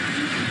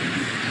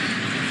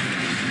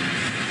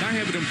I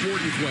have an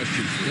important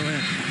question. Go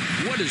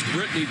ahead. What is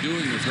Brittany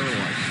doing with her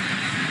life?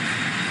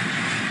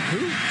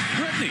 Who?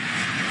 Brittany.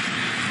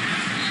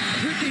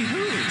 Brittany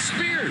who?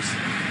 Spears.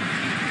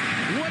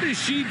 What is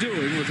she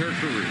doing with her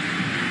career?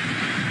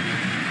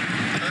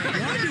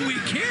 Why do we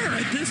care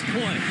at this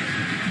point?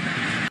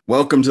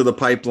 Welcome to the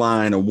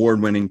Pypeline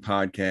Award-Winning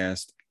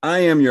Podcast.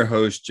 I am your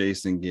host,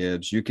 Jason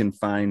Gibbs. You can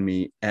find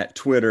me at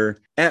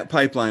Twitter at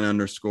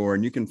Pipeline_,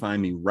 and you can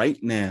find me right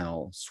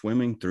now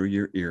swimming through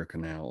your ear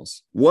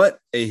canals. What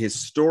a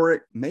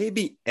historic,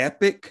 maybe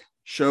epic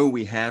show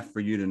we have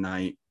for you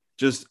tonight.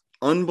 Just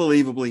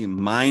unbelievably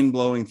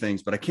mind-blowing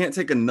things, but I can't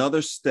take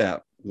another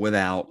step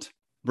without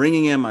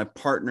bringing in my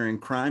partner in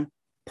crime,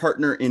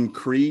 partner in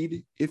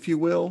creed, if you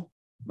will,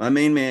 my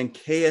main man,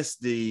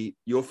 KSD.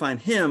 You'll find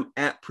him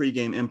at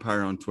Pregame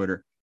Empire on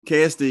Twitter.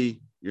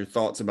 KSD, your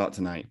thoughts about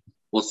tonight?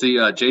 Well, see,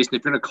 Jason,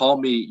 if you're going to call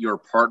me your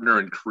partner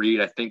in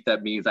Creed, I think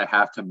that means I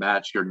have to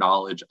match your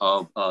knowledge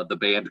of the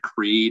band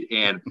Creed.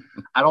 And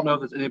I don't know if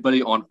there's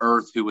anybody on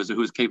earth who is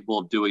capable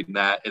of doing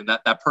that. And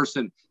that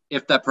person,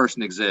 if that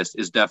person exists,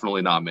 is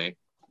definitely not me.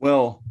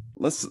 Well,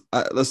 let's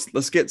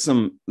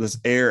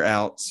air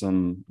out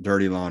some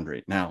dirty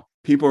laundry. Now,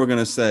 people are going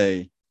to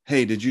say,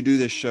 hey, did you do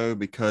this show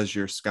because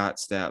you're Scott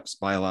Stapp's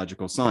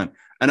biological son?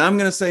 And I'm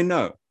going to say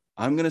no.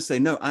 I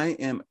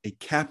am a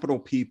capital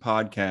P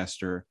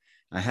podcaster.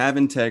 I have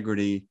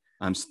integrity.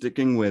 I'm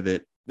sticking with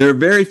it. There are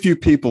very few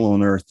people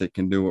on earth that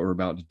can do what we're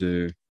about to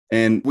do.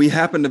 And we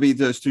happen to be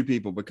those two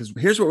people, because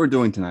here's what we're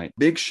doing tonight.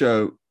 Big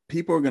show.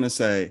 People are going to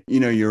say,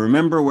 you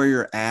remember where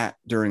you're at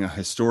during a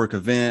historic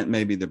event,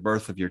 maybe the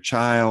birth of your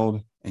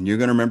child, and you're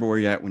going to remember where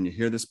you're at when you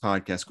hear this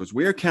podcast, because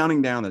we are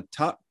counting down the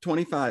top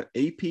 25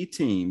 AP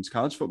teams,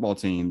 college football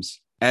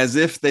teams, as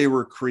if they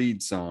were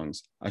Creed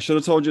songs. I should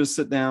have told you to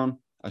sit down.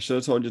 I should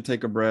have told you to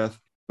take a breath,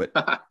 but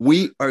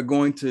we are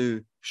going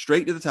to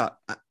straight to the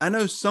top. I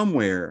know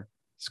somewhere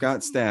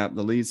Scott Stapp,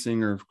 the lead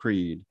singer of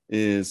Creed,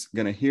 is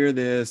going to hear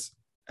this,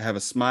 have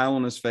a smile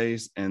on his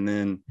face, and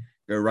then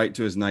go right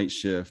to his night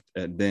shift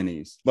at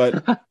Denny's.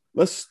 But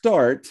let's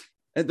start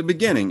at the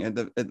beginning.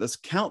 Let's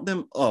count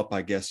them up,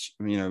 I guess,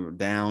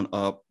 down,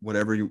 up,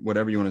 whatever you want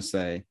to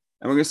say.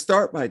 And we're going to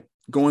start by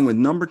going with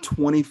number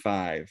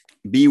 25,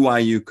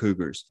 BYU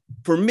Cougars.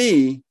 For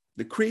me,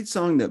 the Creed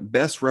song that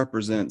best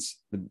represents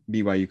the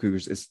BYU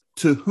Cougars is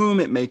To Whom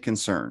It May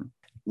Concern.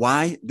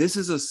 Why? This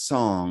is a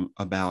song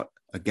about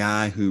a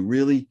guy who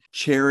really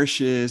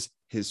cherishes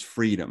his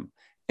freedom.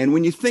 And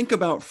when you think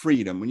about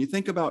freedom, when you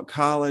think about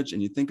college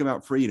and you think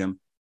about freedom,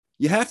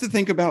 you have to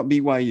think about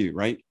BYU,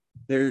 right?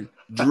 They're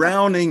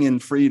drowning in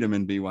freedom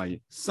in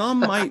BYU. Some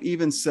might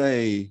even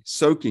say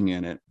soaking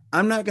in it.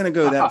 I'm not going to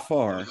go that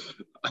far,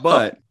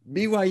 but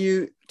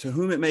BYU, To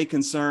Whom It May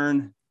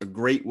Concern, a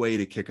great way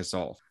to kick us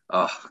off.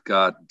 Oh,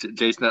 God,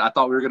 Jason, I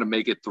thought we were going to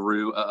make it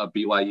through a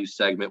BYU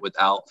segment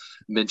without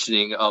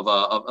mentioning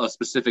of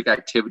specific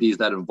activities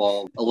that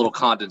involve a little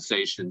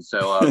condensation.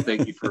 So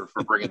thank you for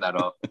bringing that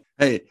up.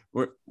 Hey,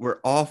 we're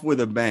off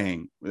with a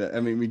bang. I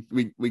mean,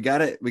 we got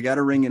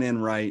to ring it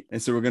in right.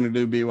 And so we're going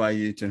to do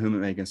BYU, To Whom It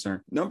May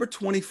Concern. Number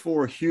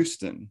 24,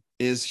 Houston.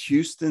 Is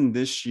Houston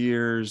this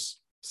year's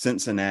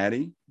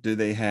Cincinnati? Do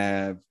they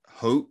have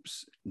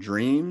hopes,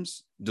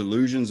 dreams,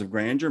 delusions of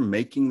grandeur,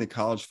 making the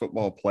college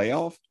football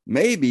playoff?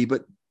 Maybe,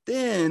 but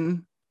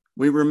then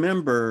we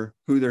remember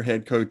who their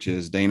head coach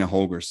is, Dana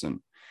Holgorsen.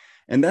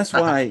 And that's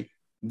why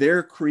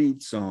their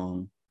Creed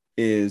song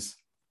is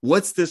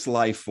What's This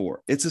Life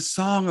For? It's a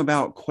song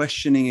about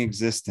questioning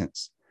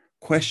existence,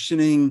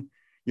 questioning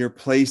your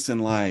place in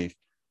life.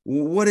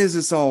 What is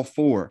this all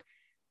for?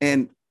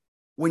 And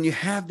when you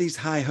have these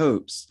high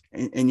hopes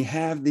and you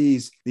have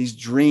these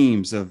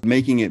dreams of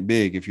making it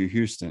big, if you're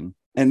Houston,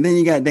 and then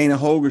you got Dana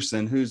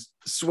Holgorsen, who's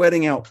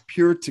sweating out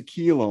pure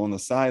tequila on the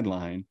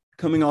sideline,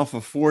 coming off a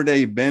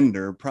 4-day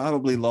bender,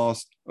 probably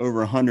lost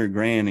over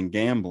 $100,000 in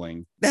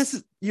gambling.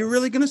 You're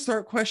really going to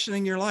start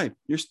questioning your life.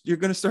 You're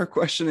going to start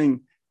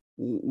questioning,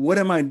 what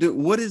am I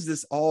doing? What is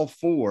this all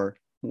for?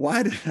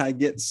 Why did I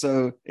get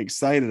so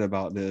excited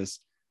about this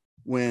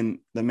when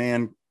the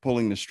man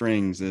pulling the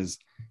strings is,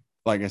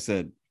 like I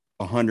said,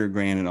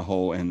 $100,000 in a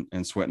hole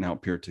and sweating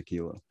out pure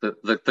tequila?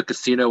 The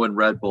casino and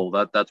Red Bull,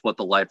 that's what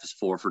the life is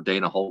for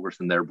Dana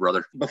Holgorsen there,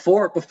 brother.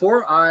 Before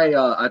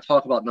I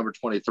talk about number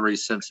 23,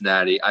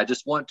 Cincinnati, I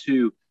just want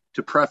to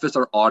preface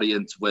our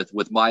audience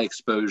with my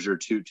exposure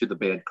to the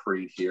band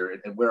Creed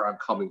here and where I'm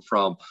coming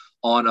from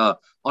on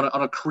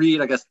a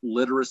Creed, I guess,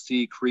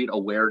 literacy, Creed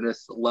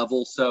awareness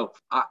level. So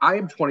I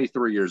am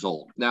 23 years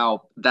old.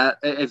 Now, that,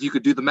 if you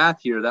could do the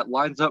math here, that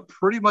lines up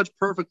pretty much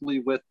perfectly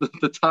with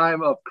the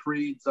time of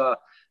Creed's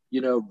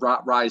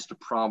rise to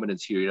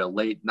prominence here,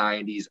 late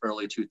 90s,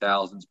 early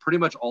 2000s. Pretty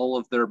much all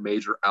of their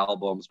major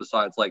albums,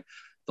 besides like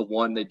the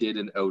one they did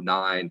in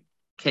 2009,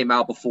 came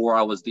out before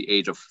I was the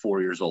age of 4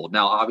 years old.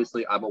 Now,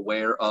 obviously, I'm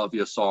aware of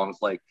songs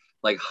like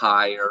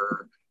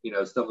Higher,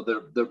 some of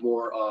the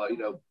more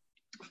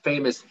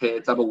famous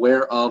hits. I'm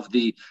aware of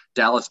the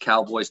Dallas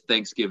Cowboys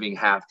Thanksgiving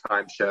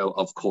halftime show,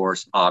 of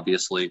course,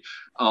 obviously.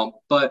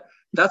 But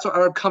that's what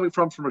I'm coming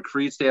from a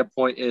Creed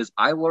standpoint is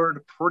I learned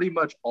pretty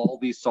much all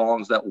these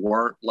songs that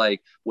weren't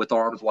like With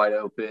Arms Wide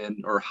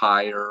Open or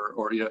Higher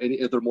or, any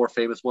of their more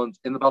famous ones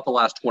in about the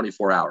last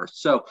 24 hours.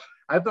 So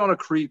I've been on a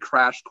Creed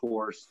crash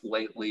course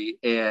lately,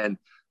 and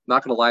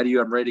not going to lie to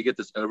you, I'm ready to get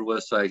this over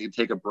with so I can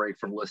take a break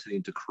from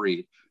listening to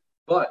Creed.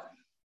 But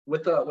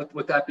with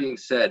that being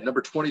said,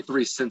 number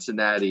 23,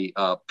 Cincinnati,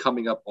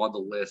 coming up on the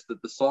list,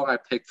 that the song I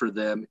picked for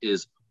them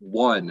is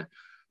One.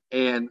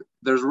 And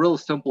there's a real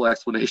simple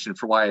explanation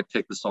for why I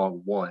picked the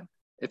song One.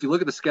 If you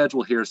look at the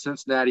schedule here,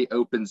 Cincinnati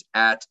opens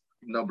at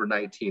number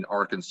 19,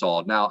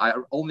 Arkansas. Now, I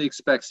only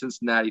expect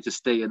Cincinnati to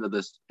stay in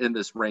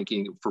this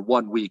ranking for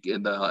 1 week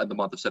in the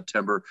month of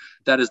September.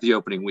 That is the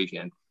opening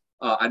weekend.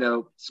 I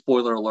know,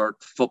 spoiler alert,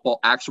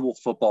 actual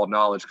football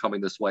knowledge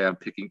coming this way. I'm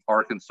picking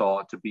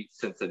Arkansas to beat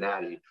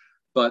Cincinnati.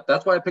 But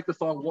that's why I picked the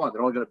song One.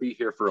 They're only going to be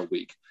here for a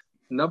week.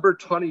 Number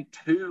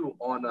 22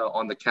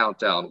 on the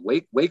countdown,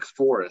 Wake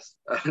Forest.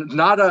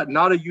 Not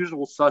a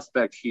usual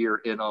suspect here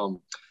in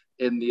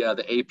the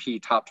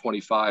AP top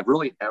 25,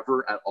 really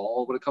ever at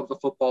all when it comes to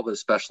football, but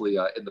especially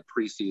in the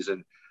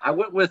preseason. I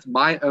went with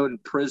My Own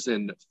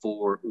Prison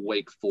for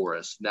Wake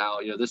Forest. Now,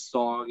 this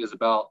song is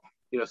about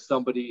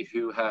somebody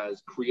who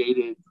has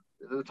created.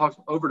 It talks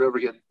over and over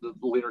again. The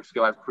lyrics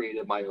go, "I've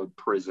created my own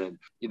prison,"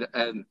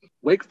 and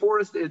Wake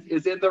Forest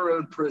is in their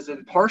own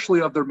prison,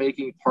 partially of their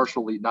making,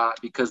 partially not,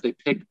 because they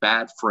picked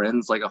bad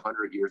friends like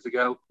 100 years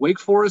ago. Wake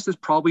Forest is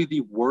probably the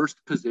worst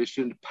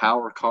positioned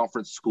power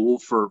conference school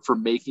for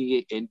making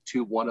it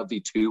into one of the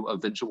two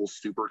eventual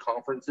super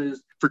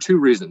conferences for two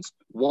reasons.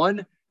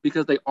 One,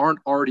 because they aren't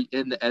already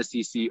in the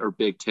SEC or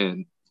Big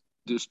Ten.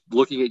 Just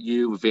looking at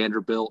you,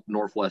 Vanderbilt,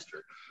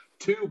 Northwestern.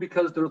 Two,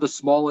 because they're the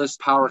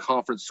smallest power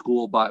conference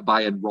school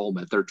by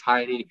enrollment. They're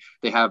tiny.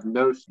 They have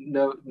no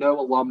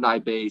alumni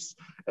base,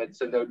 and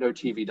so no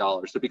TV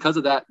dollars. So because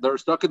of that, they're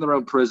stuck in their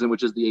own prison,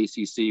 which is the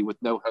ACC, with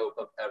no hope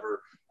of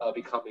ever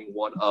becoming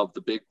one of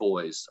the big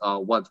boys.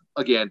 Once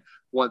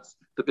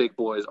the big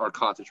boys are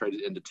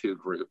concentrated into two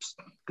groups.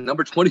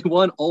 Number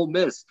 21, Ole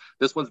Miss.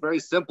 This one's very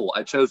simple.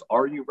 I chose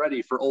 "Are You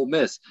Ready" for Ole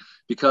Miss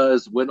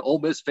because when Ole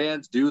Miss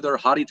fans do their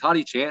hotty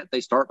toddy chant,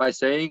 they start by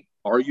saying,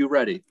 "Are you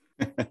ready?"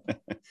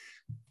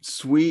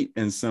 Sweet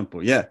and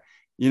simple. Yeah.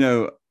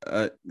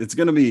 It's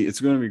going to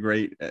be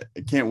great.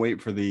 I can't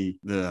wait for the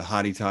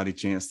hotty toddy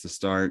chance to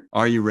start.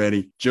 Are you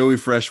ready? Joey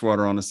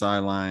Freshwater on the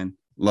sideline.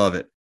 Love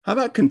it. How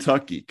about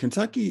Kentucky?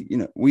 Kentucky,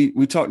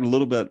 we talked a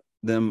little bit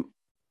them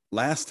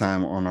last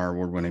time on our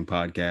award-winning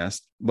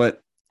podcast,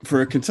 but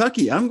for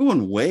Kentucky, I'm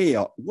going way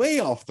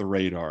off the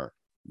radar.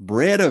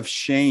 Bread of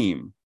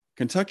Shame.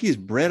 Kentucky is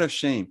Bread of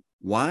Shame.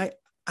 Why?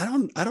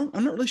 I'm not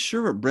really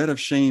sure what Bread of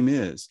Shame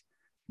is.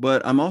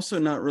 But I'm also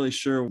not really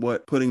sure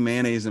what putting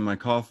mayonnaise in my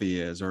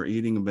coffee is, or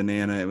eating a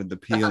banana with the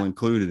peel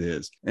included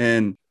is.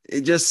 And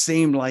it just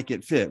seemed like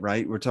it fit,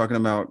 right? We're talking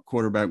about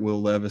quarterback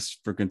Will Levis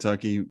for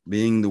Kentucky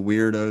being the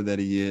weirdo that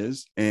he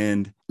is.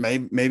 And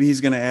maybe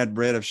he's going to add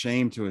Bread of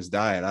Shame to his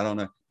diet. I don't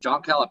know.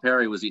 John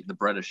Calipari was eating the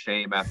Bread of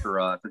Shame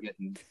after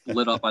getting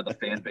lit up by the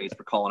fan base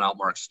for calling out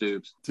Mark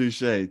Stoops.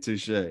 Touche.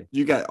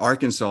 You got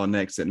Arkansas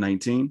next at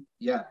 19.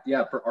 Yeah.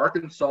 For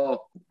Arkansas,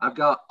 I've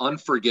got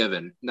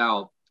Unforgiven.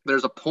 Now,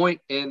 there's a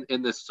point in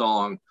this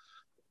song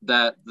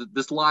that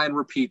this line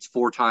repeats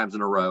 4 times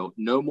in a row.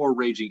 No more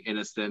raging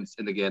innocence.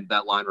 And again,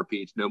 that line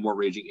repeats, no more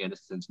raging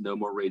innocence, no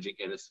more raging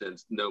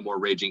innocence, no more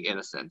raging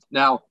innocence.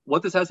 Now,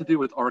 what this has to do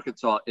with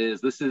Arkansas is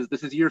this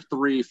is year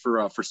 3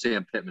 for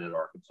Sam Pittman at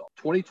Arkansas.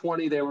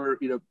 2020, they were,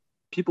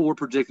 people were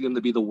predicting them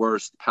to be the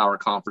worst power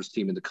conference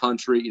team in the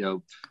country.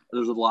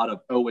 There's a lot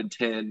of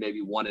 0-10,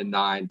 maybe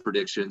 1-9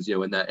 predictions,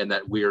 in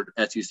that weird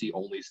SEC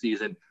only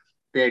season.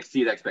 They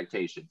exceed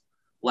expectations.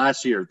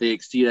 Last year, they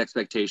exceed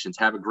expectations,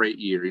 have a great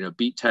year,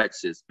 beat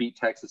Texas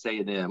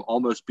A&M,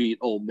 almost beat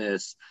Ole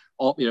Miss,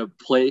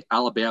 play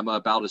Alabama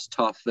about as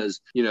tough as,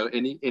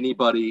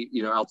 anybody,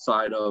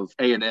 outside of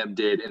A&M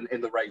did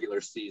in the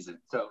regular season.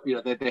 So,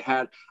 they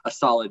had a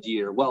solid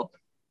year. Well,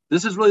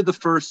 this is really the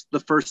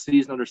first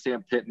season under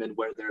Sam Pittman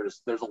where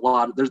there's a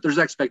lot of, there's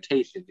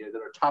expectation. They're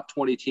a top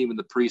 20 team in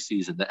the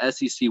preseason. The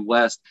SEC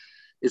West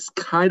is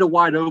kind of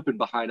wide open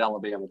behind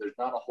Alabama. There's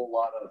not a whole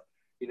lot of,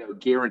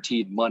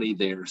 guaranteed money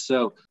there.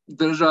 So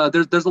there's a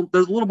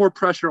little more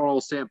pressure on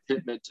old Sam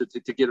Pittman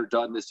to get her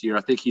done this year.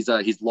 I think he's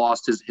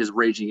lost his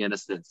raging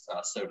innocence,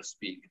 so to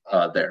speak,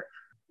 there.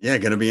 Yeah,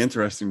 going to be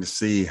interesting to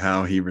see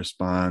how he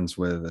responds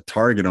with a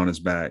target on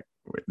his back.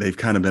 They've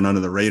kind of been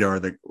under the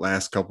radar the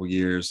last couple of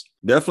years.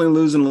 Definitely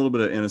losing a little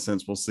bit of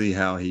innocence. We'll see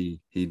how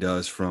he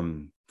does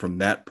from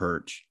that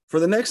perch. For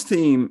the next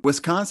team,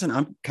 Wisconsin,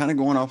 I'm kind of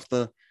going off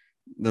the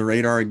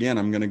radar again.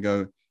 I'm going to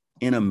go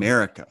In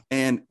America.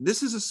 And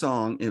this is a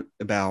song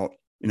about,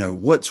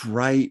 what's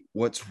right,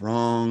 what's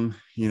wrong.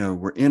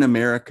 We're in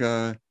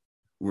America.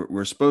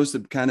 We're supposed to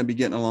kind of be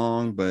getting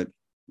along, but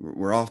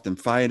we're often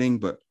fighting.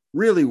 But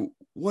really,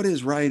 what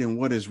is right and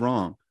what is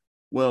wrong?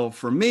 Well,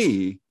 for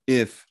me,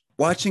 if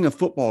watching a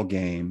football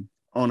game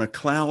on a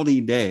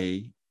cloudy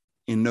day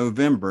in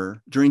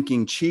November,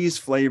 drinking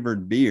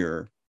cheese-flavored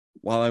beer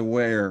while I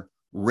wear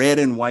red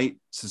and white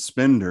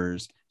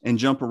suspenders and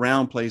jump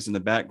around plays in the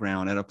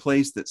background at a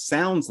place that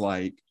sounds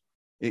like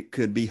it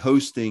could be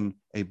hosting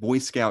a Boy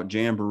Scout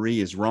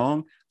jamboree is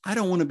wrong. I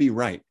don't want to be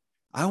right.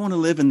 I want to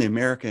live in the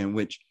America in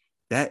which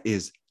that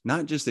is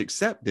not just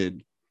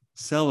accepted,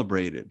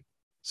 celebrated.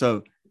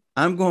 So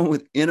I'm going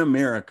with In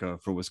America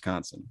for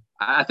Wisconsin.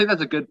 I think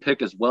that's a good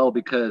pick as well,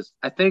 because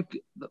I think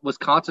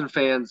Wisconsin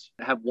fans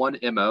have one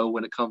MO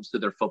when it comes to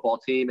their football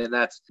team. And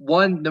that's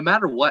one, no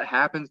matter what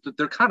happens,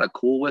 they're kind of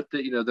cool with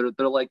it. You know,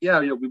 they're like, yeah,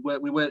 you know, we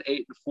went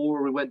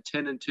 8-4, we went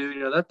 10-2, you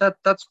know,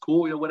 that's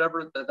cool, you know,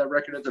 whatever that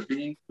record ends up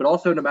being. But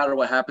also, no matter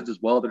what happens as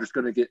well, they're just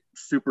going to get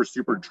super,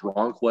 super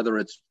drunk, whether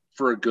it's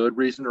for a good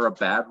reason or a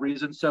bad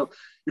reason. So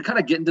you're kind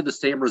of getting to the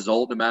same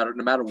result, no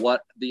matter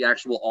what the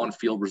actual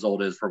on-field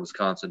result is for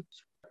Wisconsin.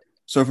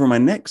 So for my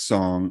next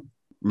song,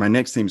 my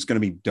next theme is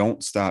going to be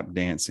Don't Stop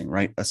Dancing,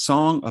 right? A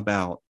song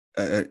about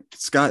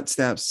Scott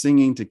Stapp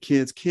singing to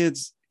kids.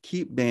 Kids,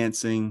 keep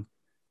dancing.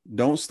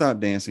 Don't stop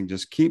dancing.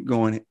 Just keep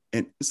going.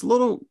 And it's a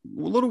little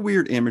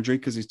weird imagery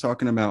because he's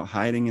talking about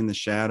hiding in the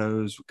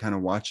shadows, kind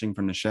of watching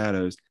from the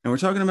shadows. And we're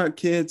talking about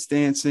kids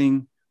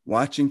dancing,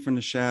 watching from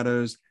the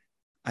shadows.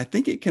 I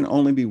think it can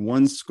only be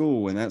one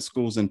school, and that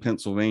school's in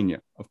Pennsylvania.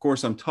 Of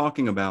course, I'm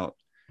talking about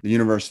the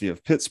University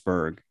of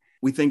Pittsburgh.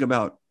 We think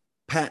about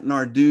Pat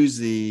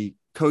Narduzzi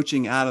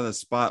coaching out of the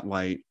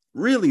spotlight.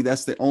 Really,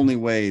 that's the only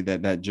way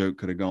that joke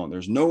could have gone.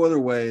 There's no other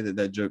way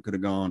that joke could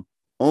have gone.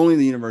 Only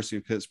the University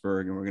of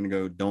Pittsburgh, and we're going to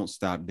go Don't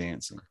Stop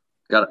Dancing.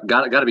 Got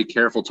to be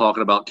careful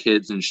talking about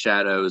kids in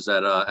shadows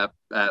at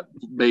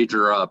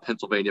major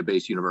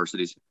Pennsylvania-based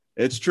universities.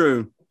 It's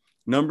true.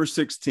 Number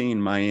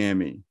 16,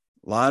 Miami.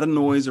 A lot of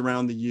noise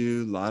around the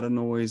U, a lot of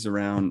noise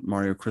around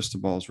Mario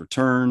Cristobal's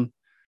return,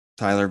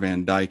 Tyler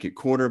Van Dyke at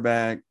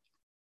quarterback.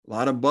 A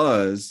lot of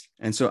buzz.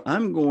 And so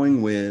I'm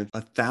going with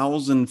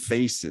 1,000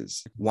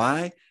 Faces.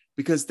 Why?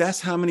 Because that's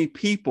how many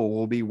people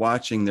will be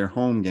watching their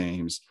home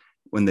games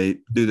when they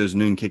do those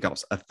noon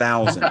kickoffs.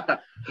 1,000.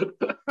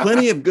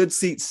 Plenty of good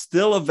seats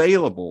still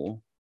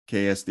available,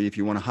 KSD, if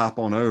you want to hop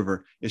on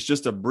over. It's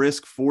just a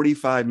brisk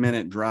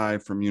 45-minute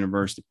drive from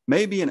University.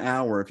 Maybe an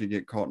hour if you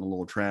get caught in a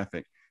little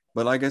traffic.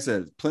 But like I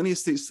said, plenty of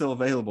seats still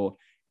available.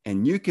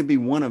 And you can be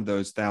one of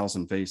those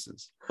 1,000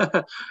 faces.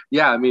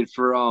 Yeah, I mean,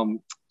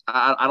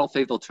 I don't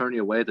think they'll turn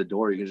you away at the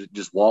door. You can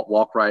just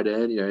walk right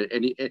in. You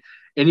know,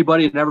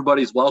 anybody and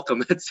everybody's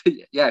welcome.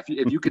 If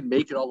you can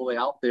make it all the way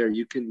out there,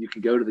 you can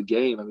go to the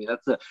game. I mean,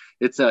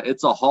 it's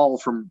a haul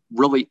from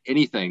really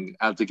anything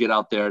to get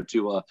out there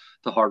to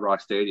Hard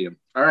Rock Stadium.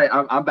 All right,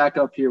 I'm back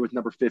up here with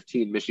number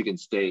 15, Michigan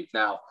State.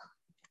 Now,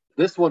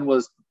 this one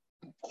was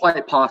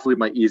quite possibly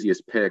my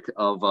easiest pick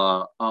of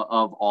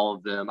all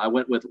of them. I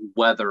went with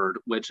Weathered,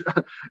 which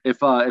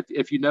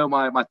if you know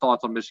my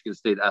thoughts on Michigan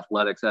State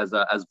athletics as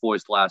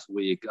voiced last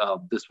week,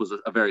 this was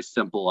a very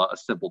simple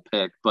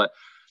pick. But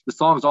the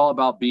song's all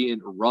about being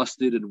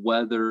rusted and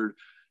weathered,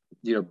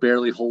 you know,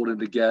 barely holding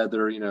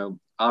together. You know,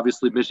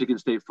 obviously Michigan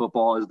State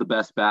football is the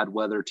best bad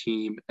weather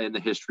team in the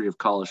history of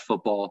college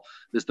football.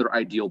 This is their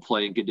ideal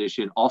playing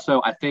condition.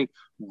 Also, I think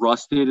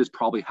rusted is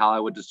probably how I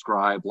would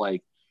describe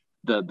like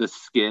the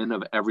skin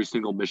of every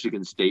single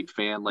Michigan State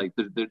fan. Like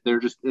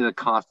they're just in a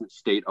constant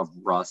state of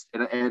rust,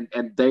 and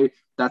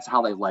that's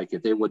how they like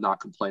it. They would not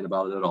complain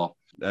about it at all.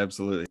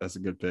 Absolutely, that's a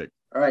good pick.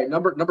 All right,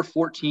 number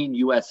 14,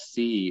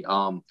 USC.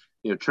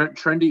 You know,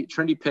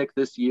 trendy pick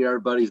this year.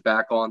 Everybody's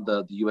back on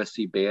the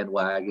USC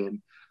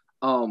bandwagon.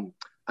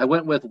 I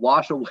went with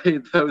Wash Away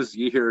Those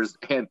Years,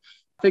 and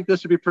I think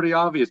this should be pretty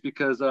obvious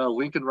because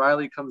Lincoln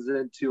Riley comes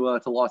into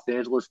to Los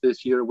Angeles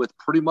this year with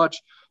pretty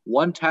much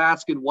one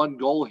task and one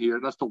goal here,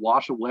 and that's to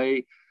wash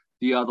away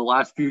the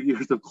last few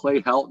years of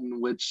Clay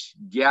Helton, which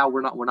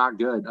we're not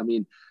good. I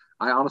mean,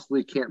 I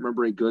honestly can't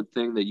remember a good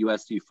thing that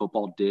USC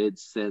football did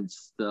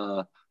since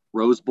the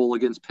Rose Bowl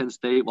against Penn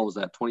State. What was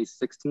that,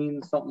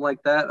 2016, something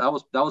like that? That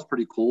was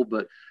pretty cool,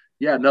 but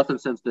yeah, nothing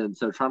since then.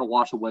 So trying to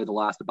wash away the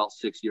last about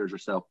 6 years or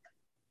so.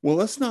 Well,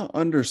 let's not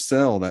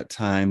undersell that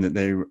time that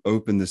they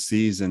opened the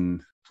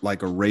season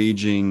like a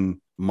raging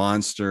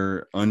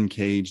monster,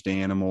 uncaged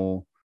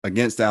animal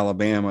against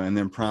Alabama and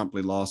then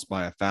promptly lost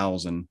by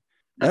 1,000.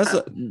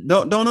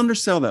 Don't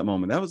undersell that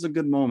moment. That was a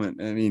good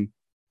moment. I mean,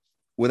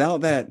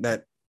 without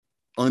that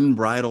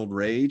unbridled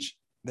rage,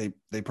 they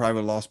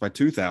probably lost by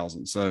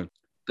 2,000. So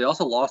they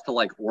also lost to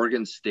like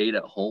Oregon State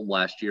at home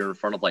last year in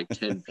front of like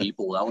 10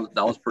 people.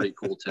 That was pretty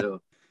cool too.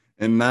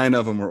 And 9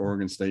 of them were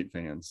Oregon State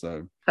fans.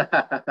 So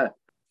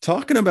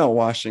talking about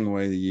washing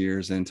away the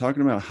years and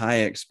talking about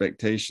high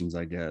expectations,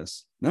 I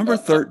guess. Number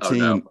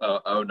 13.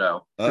 Oh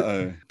no.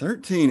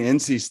 13,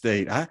 NC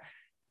State.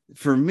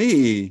 For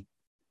me,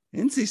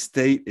 NC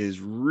State is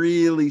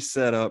really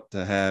set up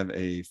to have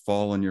a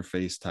fall on your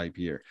face type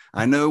year.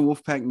 I know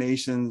Wolfpack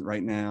Nation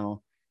right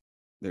now,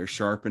 they're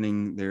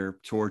sharpening their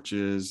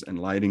torches and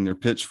lighting their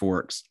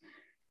pitchforks.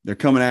 They're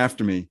coming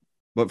after me.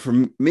 But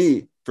for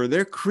me, for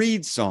their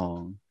Creed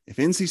song, if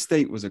NC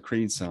State was a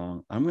Creed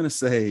song, I'm going to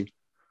say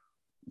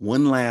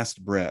One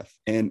Last Breath.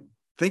 And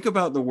think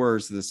about the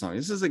words of the song.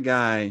 This is a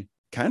guy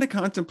kind of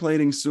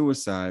contemplating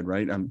suicide,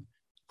 right?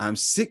 I'm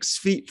 6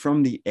 feet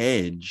from the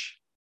edge,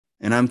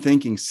 and I'm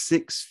thinking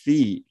 6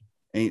 feet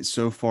ain't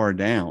so far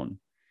down.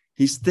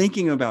 He's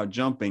thinking about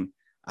jumping.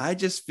 I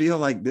just feel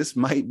like this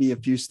might be a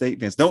few State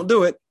fans. Don't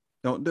do it.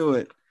 Don't do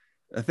it.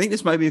 I think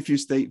this might be a few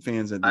State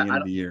fans at the end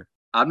of the year.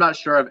 I'm not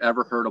sure I've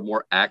ever heard a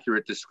more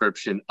accurate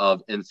description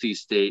of NC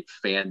State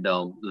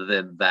fandom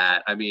than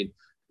that. I mean,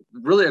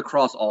 really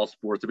across all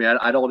sports. I mean,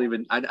 I don't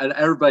even,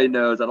 everybody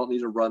knows I don't need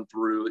to run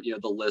through,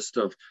 the list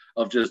of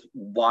just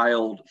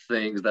wild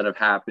things that have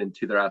happened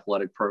to their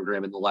athletic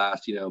program in the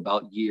last,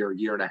 about year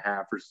and a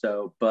half or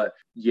so. But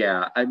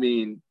yeah, I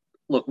mean,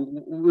 look,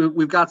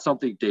 we've got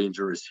something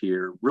dangerous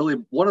here. Really,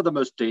 one of the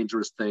most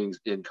dangerous things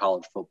in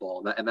college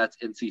football, and that's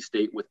NC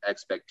State with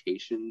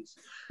expectations.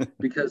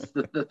 Because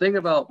the thing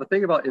about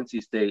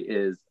NC State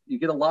is you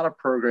get a lot of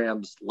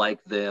programs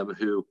like them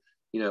who,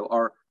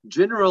 are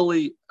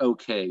generally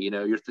okay.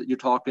 You're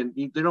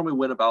talking. They normally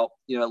win about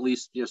at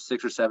least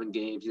 6 or 7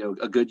 games.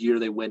 A good year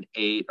they win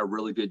 8. A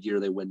really good year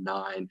they win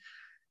 9.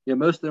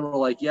 Most of them are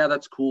like, yeah,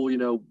 that's cool. We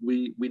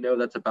know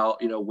that's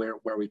about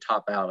where we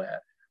top out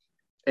at.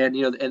 And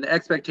and the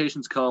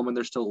expectations come and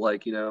they're still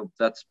like,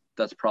 that's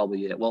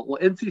probably it. Well,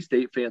 NC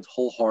State fans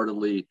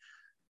wholeheartedly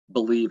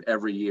believe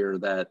every year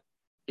that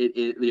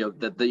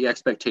that the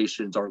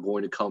expectations are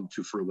going to come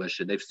to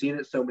fruition. They've seen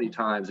it so many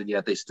times, and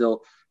yet they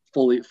still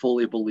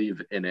fully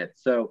believe in it.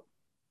 So,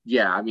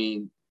 yeah, I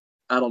mean,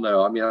 I don't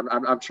know. I mean,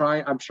 I'm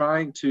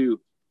trying to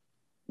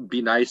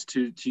be nice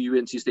to you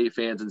NC State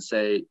fans and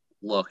say,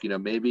 look,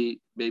 maybe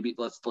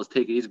let's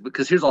take it easy,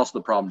 because here's also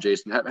the problem,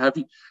 Jason.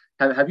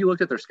 Have you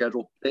looked at their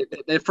schedule?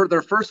 They for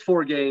their first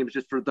 4 games,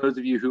 just for those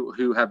of you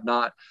who have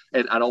not,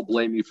 and I don't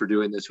blame you for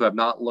doing this, who have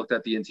not looked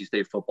at the NC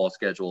State football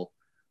schedule,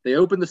 they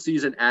opened the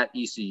season at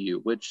ECU,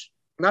 which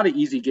not an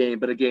easy game,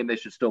 but a game they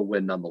should still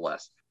win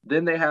nonetheless.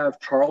 Then they have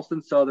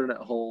Charleston Southern at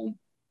home,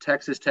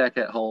 Texas Tech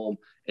at home,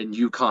 and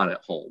UConn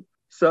at home.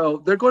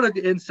 So they're going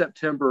to end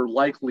September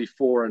likely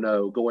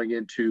 4-0 going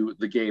into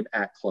the game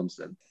at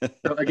Clemson.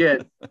 So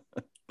again,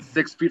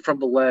 6 feet from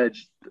the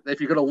ledge.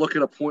 If you're going to look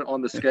at a point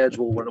on the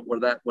schedule where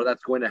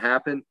that's going to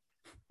happen,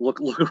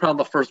 look around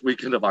the first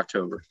weekend of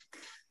October.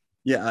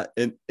 Yeah,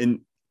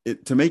 and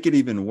to make it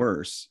even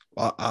worse,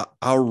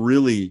 I'll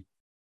really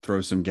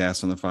throw some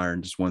gas on the fire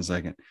in just 1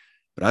 second.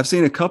 But I've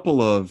seen a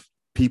couple of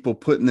people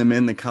putting them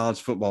in the college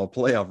football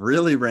playoff,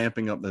 really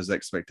ramping up those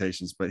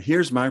expectations. But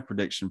here's my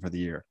prediction for the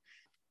year.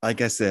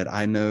 Like I said,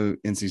 I know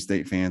NC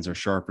State fans are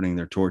sharpening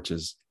their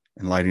torches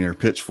and lighting their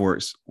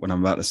pitchforks, what I'm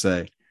about to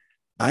say.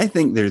 I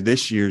think they're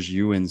this year's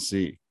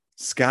UNC.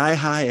 Sky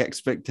high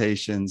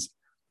expectations,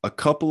 a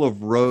couple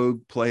of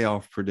rogue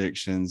playoff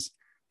predictions,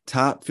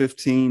 top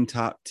 15,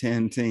 top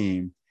 10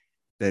 team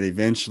that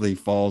eventually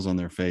falls on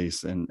their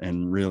face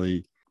and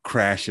really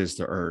crashes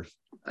to earth.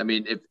 I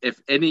mean,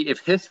 if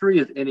history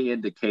is any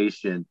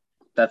indication,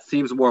 that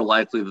seems more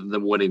likely than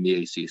them winning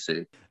the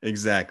ACC.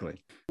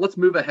 Exactly. Let's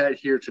move ahead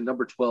here to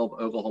number 12,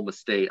 Oklahoma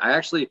State. I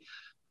actually,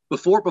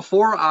 before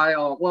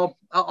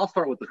I'll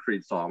start with the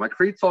Creed song. My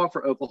Creed song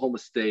for Oklahoma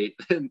State,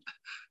 and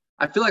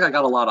I feel like I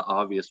got a lot of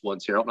obvious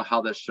ones here. I don't know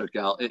how that shook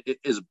out. It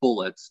is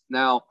Bullets.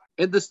 Now,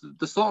 in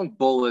the song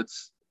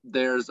Bullets,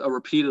 there's a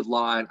repeated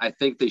line, I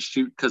think they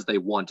shoot because they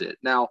want it.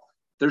 Now,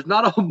 there's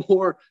not a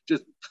more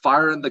just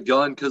firing the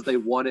gun because they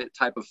want it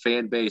type of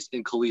fan base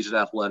in collegiate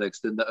athletics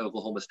than the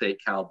Oklahoma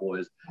State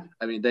Cowboys.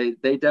 I mean,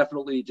 they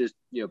definitely just,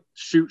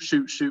 shoot.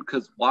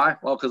 Because why?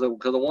 Well, because I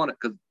want it.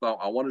 Because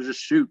I want to just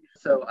shoot.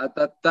 So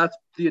that's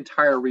the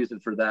entire reason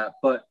for that.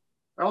 But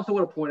I also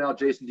want to point out,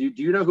 Jason, do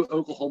you know who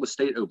Oklahoma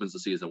State opens the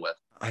season with?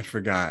 I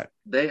forgot.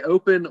 They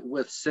open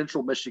with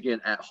Central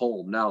Michigan at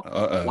home. Now,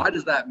 Why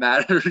does that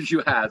matter,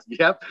 you ask?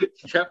 Yep.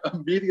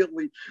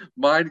 Immediately,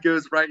 mind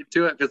goes right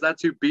to it, because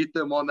that's who beat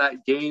them on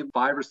that game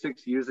 5 or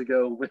 6 years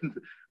ago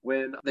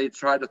when they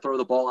tried to throw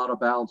the ball out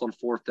of bounds on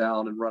 4th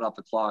down and run out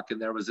the clock.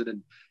 And there was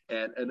an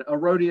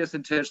erroneous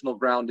intentional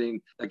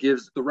grounding that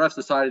the refs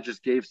decided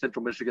just gave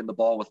Central Michigan the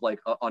ball with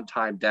on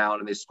time down,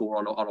 and they score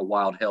on a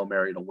wild Hail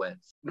Mary to win.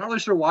 I'm not really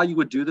sure why you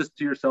would do this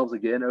to yourselves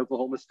again,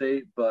 Oklahoma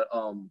State, but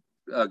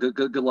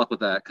good luck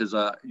with that, because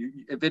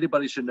if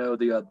anybody should know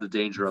the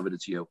danger of it,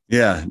 it's you.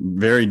 Yeah,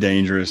 very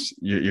dangerous.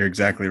 You're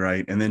exactly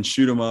right. And then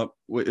shoot 'em up.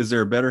 Is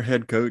there a better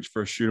head coach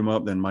for shoot 'em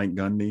up than Mike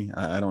Gundy?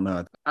 I don't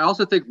know. I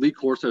also think Lee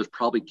Corso has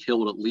probably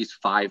killed at least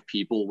 5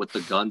 people with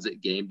the guns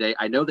at game day.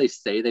 I know they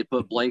say they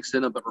put blanks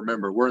in them, but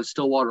remember, we're in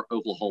Stillwater,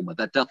 Oklahoma.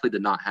 That definitely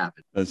did not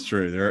happen. That's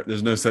true.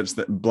 There's no such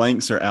that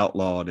blanks are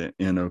outlawed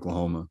in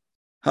Oklahoma.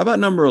 How about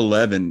number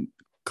 11?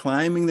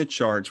 Climbing the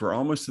charts. We're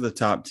almost to the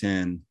top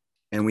 10.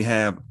 And we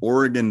have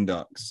Oregon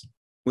Ducks.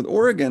 With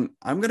Oregon,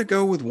 I'm going to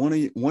go with one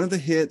of the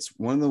hits,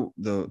 one of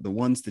the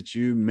ones that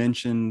you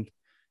mentioned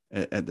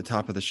at the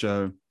top of the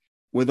show,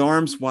 with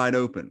Arms Wide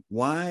Open.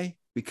 Why?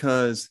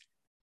 Because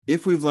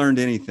if we've learned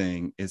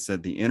anything, it's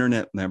that the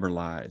internet never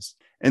lies.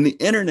 And the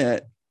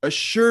internet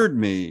assured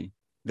me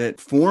that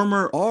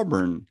former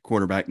Auburn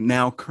quarterback,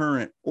 now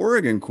current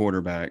Oregon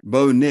quarterback,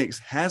 Bo Nix,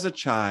 has a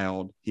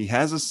child. He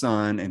has a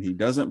son, and he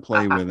doesn't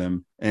play with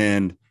him.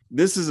 And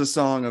this is a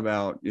song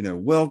about,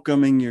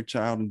 welcoming your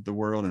child into the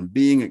world and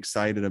being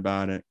excited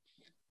about it.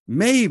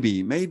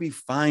 Maybe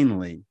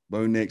finally,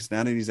 Bo Nix,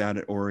 now that he's out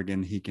at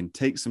Oregon, he can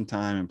take some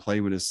time and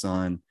play with his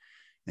son,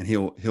 and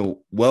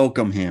he'll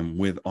welcome him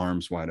with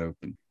arms wide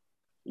open.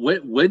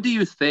 When do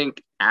you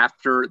think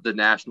after the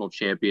national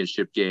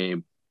championship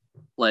game,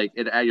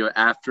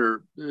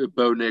 after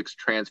Bo Nix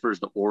transfers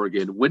to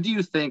Oregon, when do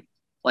you think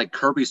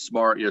Kirby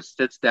Smart,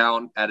 sits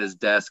down at his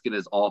desk in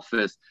his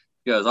office,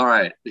 goes, all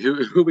right,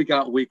 who we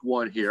got week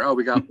 1 here? Oh,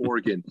 we got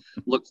Oregon.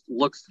 looks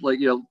like,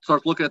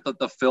 starts looking at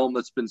the film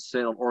that's been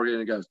sent on Oregon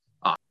and goes,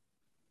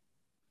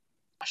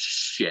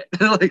 shit.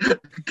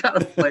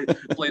 Gotta play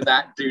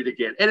that dude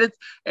again.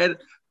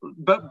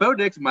 But Bo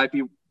Nix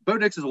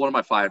is one of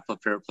my 5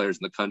 favorite players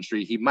in the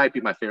country. He might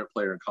be my favorite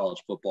player in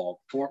college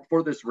football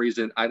for this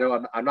reason. I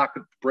know I'm not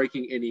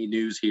breaking any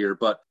news here,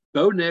 but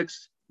Bo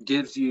Nix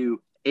gives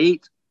you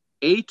eight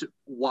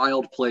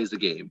wild plays a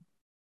game.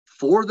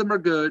 4 of them are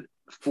good.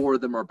 4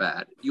 of them are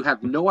bad. You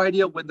have no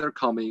idea when they're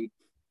coming.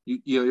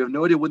 You have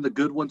no idea when the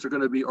good ones are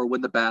going to be or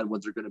when the bad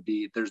ones are going to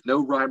be. There's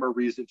no rhyme or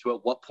reason to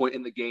at what point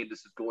in the game this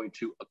is going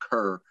to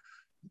occur.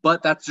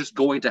 But that's just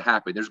going to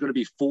happen. There's going to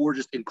be 4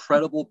 just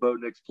incredible Bo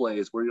Nix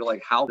plays where you're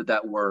like, how did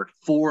that work?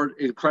 4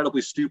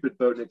 incredibly stupid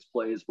Bo Nix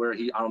plays where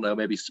he, I don't know,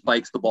 maybe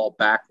spikes the ball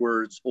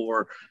backwards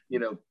or,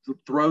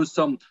 throws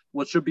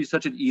what should be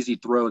such an easy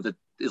throw that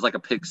is like a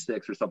pick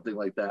 6 or something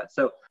like that.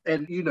 So,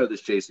 and you know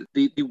this, Jason,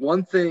 the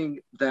one thing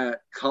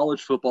that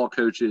college football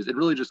coaches and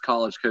really just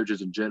college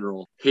coaches in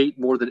general hate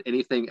more than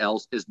anything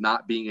else is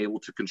not being able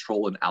to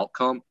control an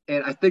outcome.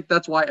 And I think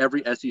that's why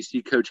every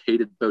SEC coach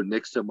hated Bo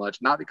Nix so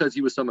much, not because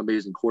he was some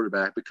amazing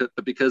quarterback,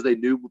 but because they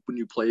knew when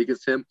you play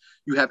against him,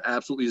 you have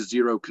absolutely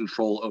zero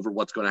control over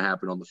what's going to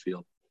happen on the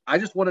field. I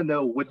just want to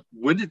know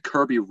when did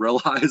Kirby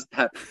realize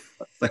that?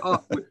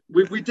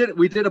 We did it.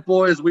 We did it,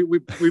 boys. We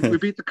beat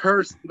the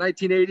curse.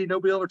 1980.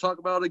 Nobody ever talk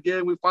about it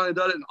again. We finally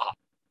done it. And,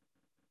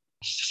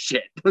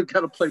 shit, we got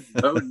to play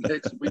Bo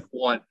Nix week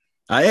 1.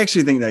 I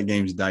actually think that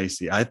game's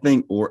dicey. I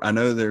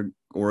know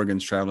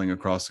Oregon's traveling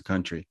across the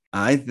country.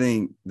 I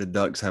think the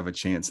Ducks have a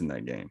chance in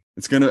that game.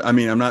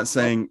 I'm not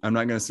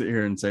going to sit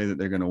here and say that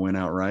they're going to win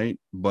outright,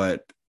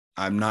 but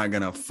I'm not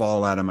going to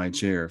fall out of my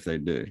chair if they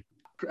do.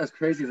 As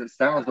crazy as it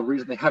sounds, the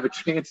reason they have a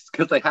chance is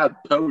because they have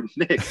Bo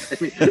Nix. I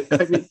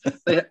mean,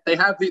 they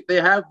have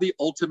the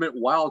ultimate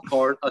wild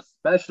card,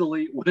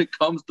 especially when it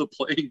comes to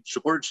playing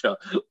Georgia.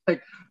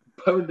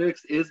 Bo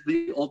Nix is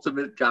the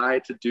ultimate guy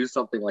to do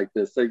something like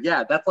this. So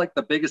yeah, that's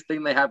the biggest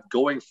thing they have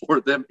going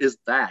for them is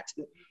that.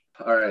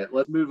 All right,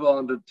 let's move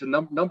on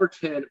to number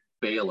 10,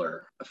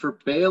 Baylor. For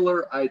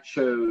Baylor, I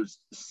chose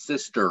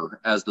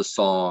 "Sister" as the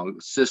song,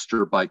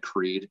 "Sister" by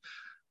Creed.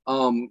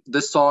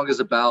 This song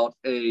is about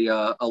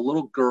a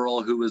little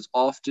girl who is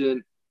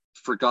often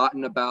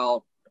forgotten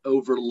about,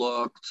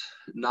 overlooked,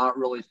 not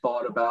really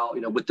thought about,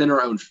 within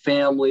her own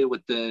family,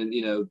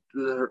 within,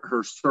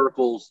 her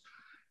circles.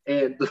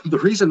 And the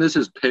reason this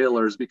is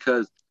Baylor is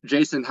because,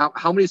 Jason,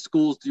 how many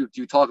schools do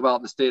you talk about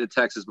in the state of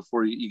Texas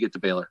before you get to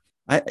Baylor?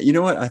 You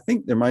know what? I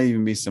think there might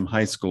even be some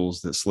high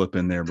schools that slip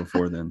in there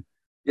before then.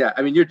 Yeah,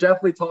 I mean, you're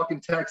definitely talking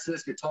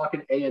Texas. You're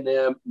talking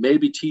A&M,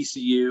 maybe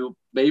TCU.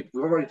 Maybe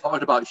we've already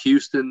talked about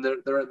Houston.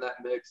 They're in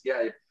that mix.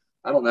 Yeah,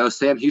 I don't know.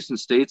 Sam Houston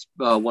State's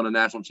won a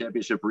national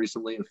championship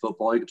recently in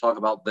football. You can talk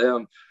about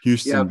them.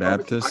 Houston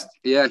Baptist.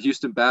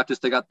 Houston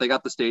Baptist. They got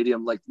the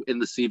stadium in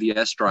the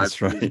CVS drive.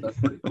 That's right. That's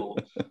pretty cool.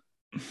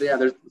 Yeah,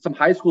 there's some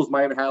high schools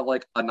might even have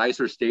a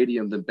nicer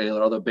stadium than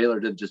Baylor, although Baylor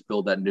did just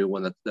build that new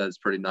one that's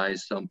pretty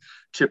nice.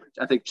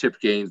 I think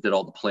Chip Gaines did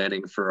all the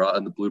planning for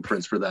and the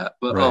blueprints for that.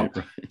 But right.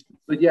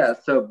 But yeah,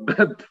 so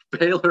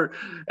Baylor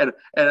and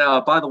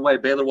by the way,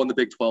 Baylor won the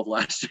Big 12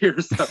 last year.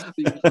 So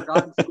the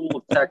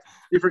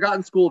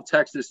Forgotten School of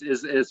Texas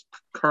is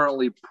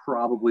currently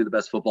probably the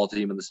best football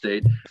team in the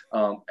state.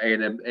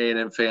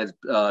 A&M fans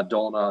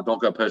don't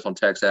go post on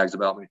TexAgs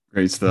about me.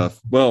 Great stuff.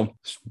 Well,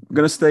 I'm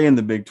gonna stay in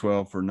the Big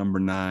 12 for number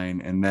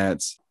 9, and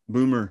that's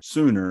Boomer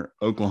Sooner,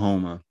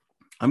 Oklahoma.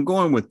 I'm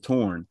going with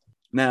Torn.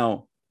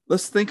 Now,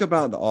 let's think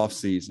about the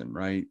offseason,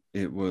 right?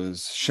 It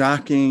was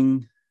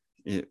shocking.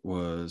 It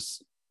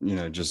was,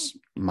 just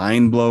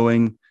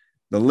mind-blowing.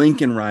 The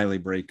Lincoln Riley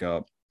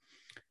breakup.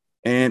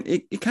 And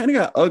it kind of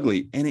got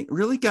ugly. And it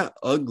really got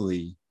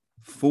ugly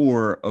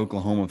for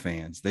Oklahoma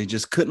fans. They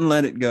just couldn't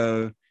let it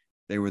go.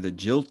 They were the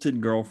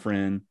jilted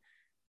girlfriend.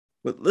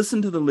 But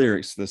listen to the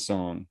lyrics to the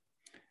song.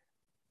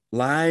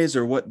 Lies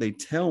are what they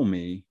tell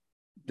me.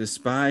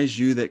 Despise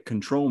you that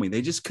control me.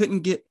 They just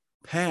couldn't get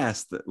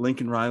past the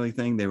Lincoln Riley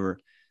thing. They were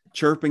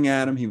chirping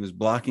at him. He was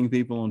blocking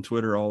people on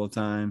Twitter all the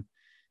time.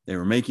 They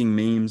were making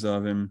memes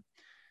of him.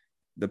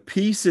 The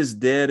peace is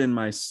dead in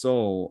my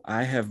soul.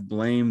 I have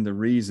blamed the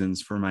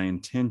reasons for my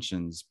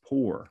intentions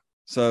poor.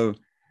 So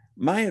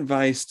my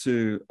advice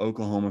to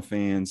Oklahoma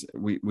fans,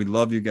 we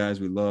love you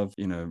guys. We love,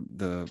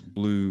 the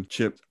blue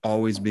chip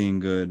always being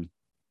good.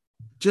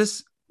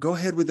 Just go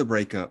ahead with the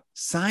breakup.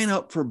 Sign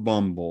up for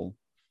Bumble.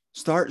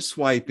 Start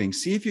swiping.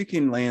 See if you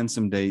can land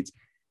some dates.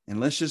 And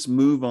let's just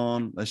move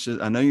on.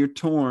 I know you're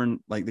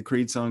torn, like the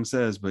Creed song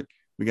says, but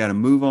We got to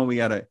move on. We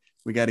got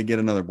to get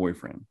another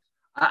boyfriend.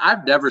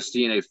 I've never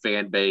seen a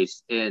fan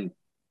base in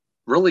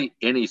really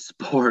any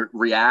sport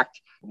react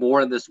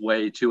more in this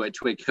way to a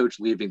coach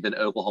leaving than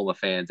Oklahoma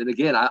fans. And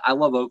again, I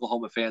love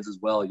Oklahoma fans as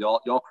well.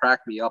 Y'all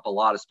crack me up a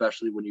lot,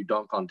 especially when you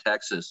dunk on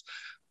Texas.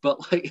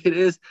 But like it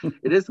is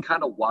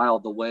kind of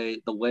wild the way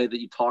that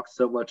you talk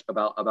so much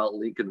about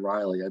Lincoln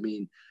Riley. I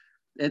mean,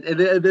 and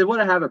they want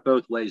to have it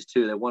both ways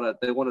too. They want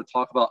to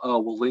talk about, oh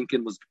well,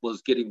 Lincoln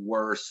was getting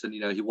worse, and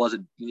he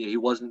wasn't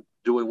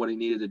doing what he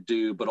needed to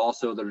do, but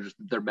also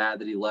they're mad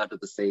that he left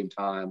at the same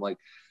time. Like,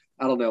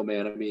 I don't know,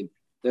 man. I mean,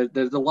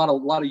 there's a lot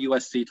of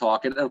USC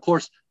talk, and of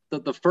course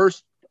the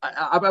first.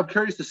 I'm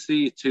curious to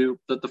see too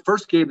that the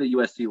first game that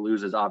USC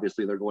loses,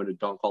 obviously they're going to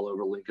dunk all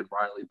over Lincoln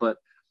Riley. But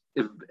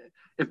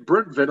if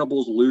Brent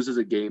Venables loses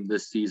a game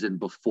this season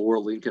before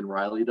Lincoln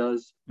Riley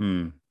does,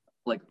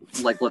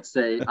 like let's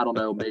say, I don't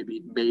know,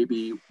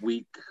 maybe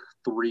week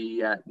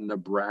 3 at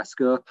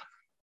Nebraska,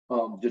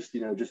 just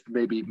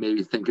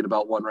maybe thinking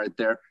about one right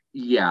there.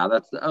 Yeah,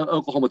 that's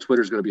Oklahoma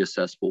Twitter is going to be a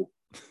cesspool.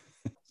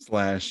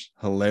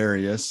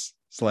 /hilarious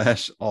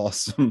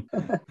 /awesome.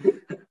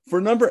 For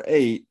number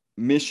 8,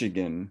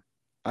 Michigan,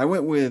 I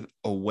went with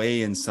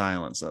Away in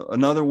Silence,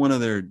 another one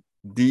of their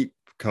deep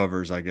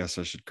covers, I guess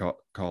I should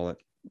call it.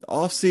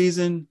 Off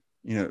season,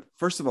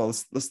 first of all,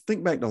 let's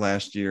think back to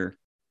last year.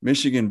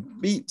 Michigan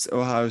beats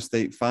Ohio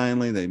State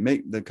finally. They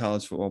make the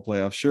college football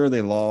playoff. Sure,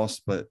 they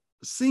lost, but it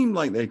seemed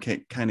like they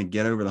can kind of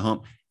get over the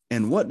hump.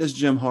 And what does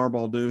Jim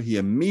Harbaugh do? He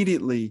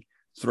immediately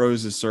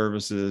throws his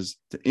services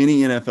to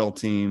any NFL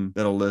team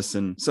that'll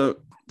listen.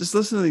 So just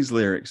listen to these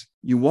lyrics.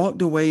 You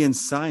walked away in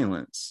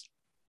silence.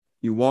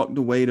 You walked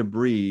away to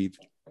breathe,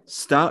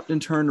 stopped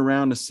and turned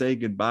around to say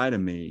goodbye to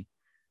me.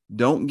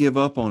 Don't give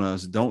up on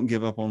us. Don't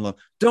give up on love.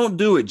 Don't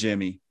do it,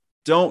 Jimmy.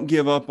 Don't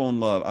give up on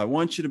love. I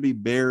want you to be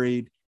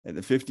buried at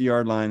the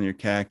 50-yard line in your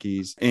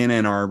khakis in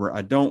Ann Arbor.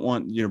 I don't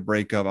want you to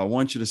break up. I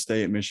want you to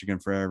stay at Michigan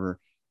forever.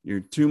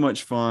 You're too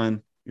much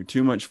fun. You're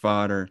too much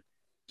fodder.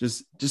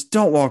 Just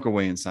don't walk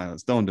away in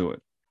silence. Don't do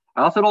it.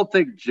 I also don't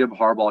think Jim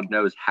Harbaugh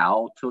knows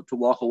how to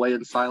walk away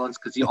in silence,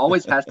 because he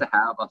always has to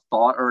have a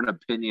thought or an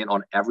opinion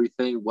on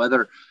everything,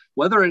 whether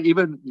it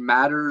even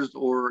matters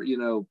or,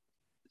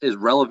 is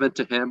relevant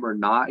to him or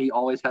not. He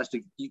always has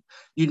to,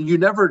 you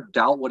never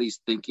doubt what he's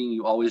thinking.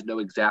 You always know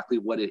exactly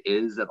what it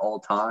is at all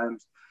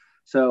times.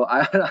 So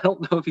I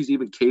don't know if he's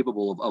even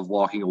capable of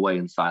walking away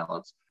in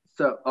silence.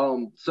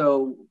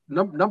 So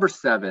number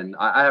 7,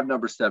 I have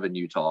number 7,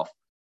 Utah.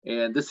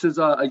 And this is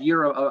a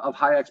year of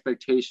high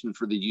expectation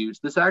for the Utes.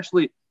 This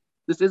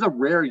is a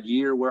rare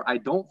year where I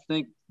don't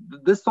think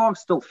this song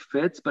still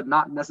fits, but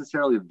not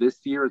necessarily this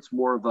year. It's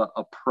more of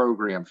a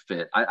program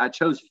fit. I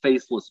chose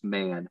Faceless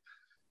Man.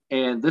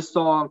 And this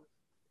song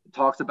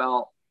talks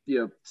about,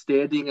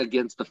 standing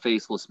against the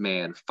faceless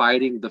man,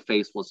 fighting the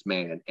faceless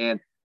man. And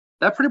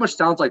that pretty much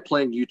sounds like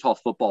playing Utah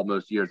football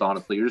most years,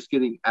 honestly. You're just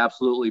getting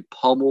absolutely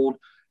pummeled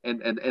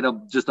and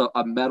just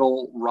a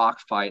metal rock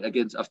fight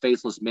against a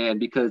faceless man,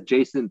 because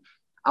Jason,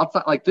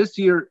 outside like this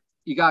year,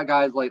 you got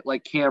guys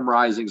like Cam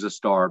Rising's a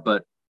star,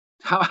 but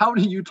how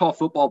many Utah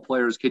football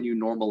players can you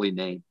normally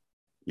name?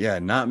 Yeah,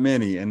 not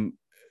many. And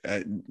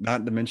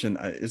not to mention,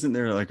 isn't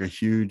there like a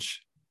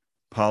huge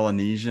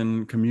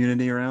Polynesian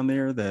community around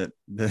there that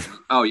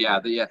Oh yeah,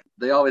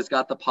 they always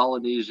got the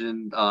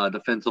Polynesian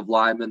defensive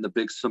linemen, the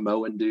big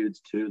Samoan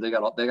dudes too. They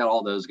got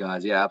all those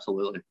guys. Yeah,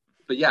 absolutely.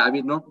 But yeah, I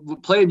mean,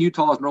 playing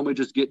Utah is normally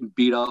just getting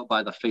beat up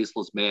by the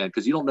faceless man,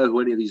 because you don't know who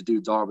any of these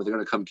dudes are, but they're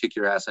going to come kick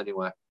your ass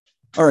anyway.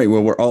 All right,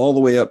 well, we're all the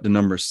way up to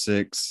number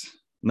 6.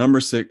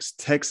 Number 6,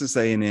 Texas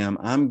A&M.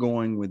 I'm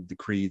going with the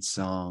Creed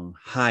song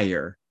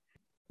Higher.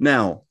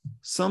 Now,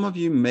 some of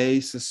you may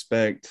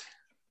suspect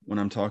when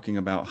I'm talking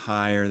about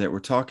Higher that we're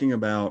talking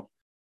about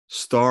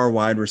star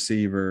wide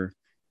receiver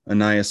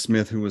Anaya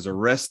Smith, who was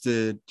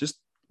arrested just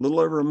a little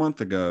over a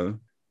month ago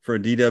for a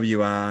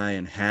DWI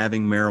and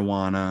having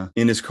marijuana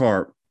in his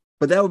car.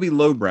 But that would be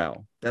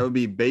lowbrow. That would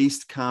be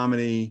based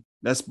comedy.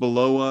 That's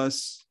below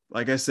us.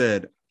 Like I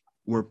said,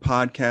 we're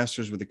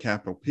podcasters with a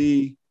capital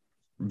P.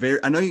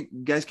 I know you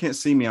guys can't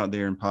see me out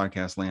there in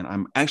podcast land.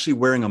 I'm actually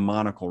wearing a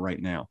monocle right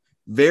now.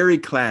 Very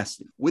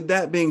classy. With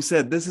that being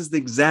said, this is the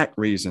exact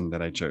reason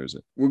that I chose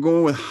it. We're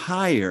going with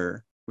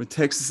Higher with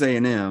Texas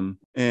A&M,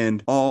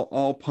 and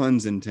all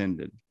puns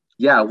intended.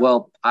 Yeah,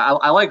 well,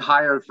 I like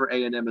Higher for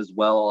A&M as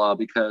well,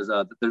 because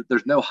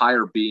there's no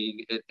higher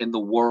being in the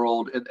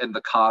world, in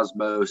the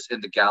cosmos,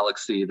 in the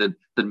galaxy than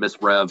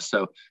Miss Rev.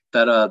 So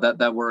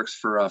that works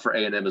for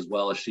A&M as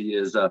well, as she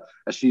is the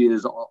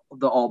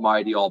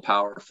almighty, all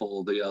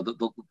powerful,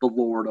 the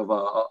Lord of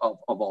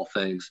all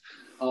things.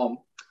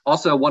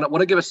 Also, want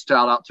to give a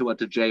shout out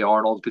to Jay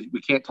Arnold, because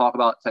we can't talk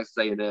about Texas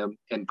A&M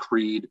and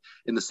Creed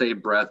in the same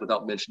breath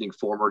without mentioning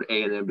former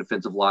A&M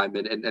defensive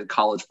lineman and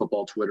college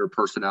football Twitter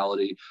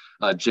personality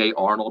Jay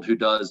Arnold, who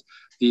does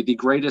the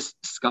greatest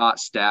Scott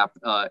Stapp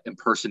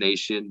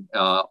impersonation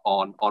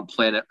on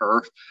planet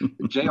Earth.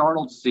 Jay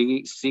Arnold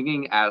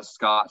singing as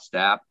Scott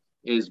Stapp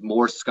is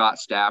more Scott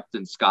Stapp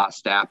than Scott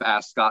Stapp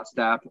asked Scott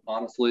Stapp,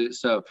 honestly.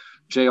 So,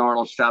 Jay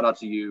Arnold, shout out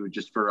to you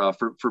just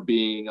for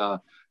being.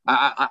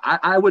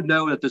 I would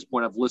know at this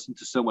point. I've listened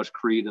to so much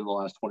Creed in the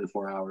last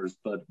 24 hours,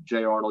 but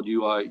Jay Arnold,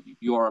 you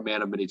are a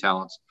man of many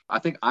talents. I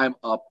think I'm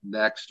up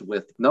next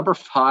with number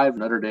 5,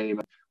 Notre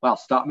Dame. Wow,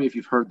 stop me if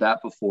you've heard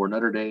that before.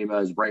 Notre Dame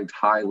is ranked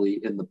highly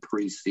in the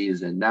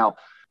preseason. Now,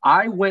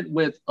 I went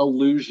with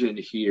Illusion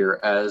here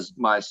as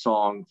my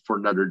song for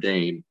Notre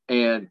Dame.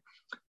 And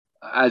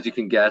as you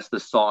can guess, the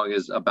song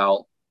is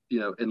about,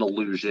 an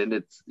illusion.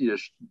 It's,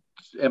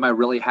 am I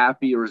really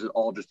happy or is it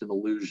all just an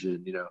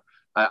illusion?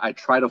 I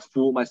try to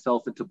fool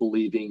myself into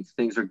believing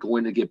things are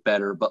going to get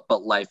better,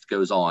 but life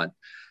goes on.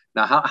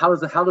 Now, how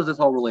does this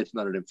all relate to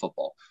Notre Dame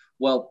football?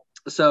 Well,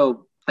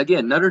 so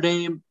again, Notre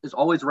Dame is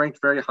always ranked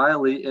very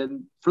highly,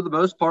 and for the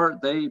most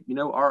part, they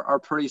are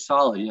pretty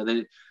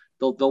solid.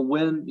 They'll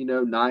win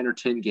 9 or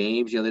 10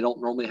 games. They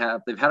don't normally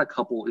have. They've had a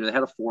couple. They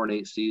had a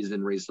 4-8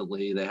 season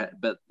recently.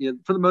 But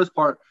for the most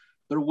part,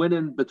 they're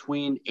winning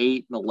between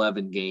 8 and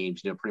 11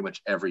 games. Pretty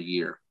much every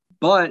year.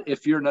 But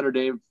if you're a Notre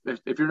Dame,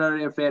 if you're a Notre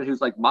Dame fan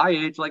who's like my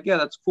age, like, yeah,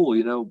 that's cool.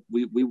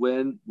 We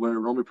win. We're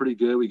normally pretty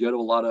good. We go to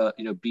a lot of,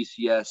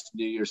 BCS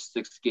New Year's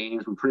Six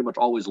games. We pretty much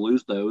always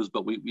lose those,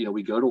 but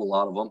we go to a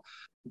lot of them.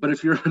 But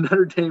if you're a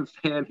Notre Dame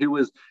fan who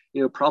is,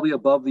 probably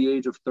above the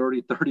age of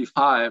 30,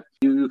 35,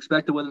 you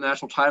expect to win the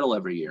national title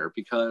every year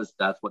because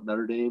that's what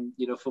Notre Dame,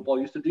 football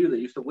used to do. They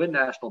used to win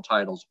national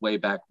titles way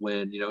back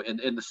when,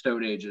 in the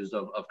stone ages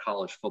of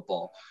college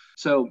football.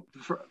 So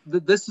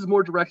this is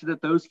more directed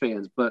at those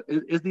fans, but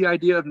is the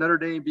idea of Notre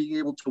Dame being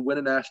able to win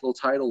a national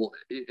title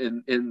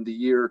in the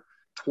year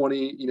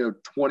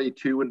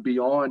 2022 and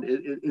beyond,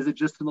 is it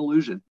just an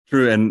illusion?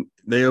 True. And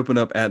they open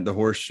up at the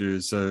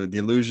Horseshoe, so the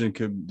illusion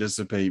could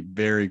dissipate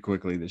very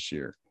quickly this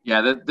year.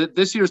 Yeah,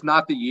 this year's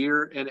not the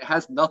year, and it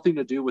has nothing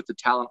to do with the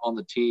talent on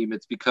the team.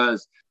 It's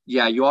because,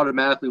 you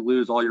automatically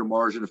lose all your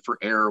margin for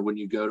error when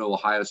you go to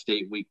Ohio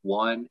State week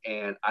 1,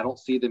 and I don't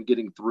see them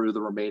getting through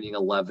the remaining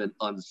 11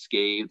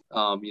 unscathed.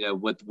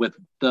 With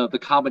the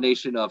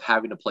combination of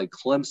having to play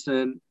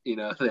Clemson,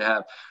 they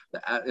have,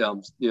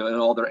 in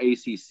all their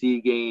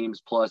ACC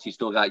games, plus you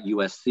still got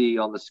USC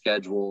on the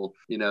schedule,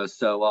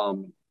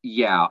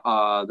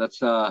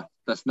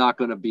 that's not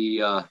going to be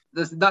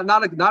that's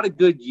not a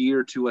good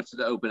year to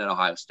open at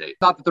Ohio State.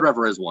 Not that there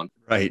ever is one.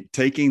 Right,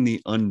 taking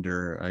the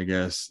under, I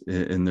guess,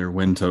 in their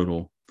win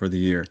total for the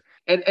year.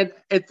 And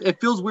it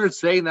feels weird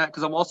saying that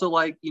because I'm also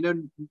like,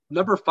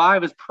 number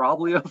 5 is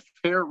probably a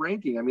fair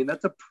ranking. I mean,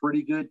 that's a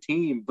pretty good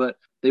team, but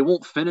they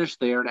won't finish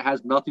there, and it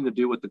has nothing to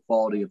do with the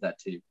quality of that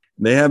team.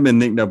 They have been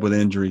nicked up with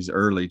injuries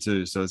early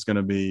too, so it's going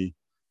to be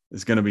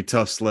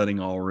tough sledding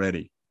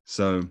already.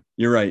 So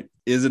you're right.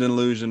 Is it an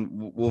illusion?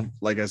 We'll,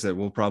 like I said,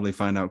 we'll probably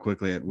find out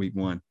quickly at week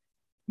 1.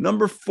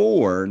 Number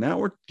 4. Now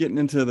we're getting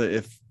into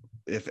the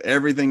if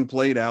everything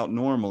played out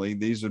normally,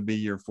 these would be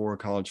your 4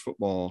 college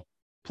football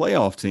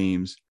playoff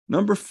teams.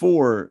 Number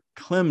 4,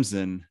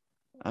 Clemson.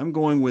 I'm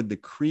going with the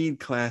Creed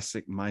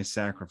Classic, My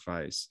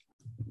Sacrifice.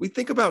 We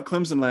think about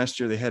Clemson last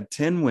year. They had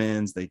 10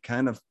 wins.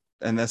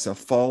 And that's a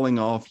falling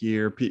off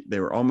year. They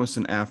were almost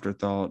an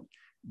afterthought.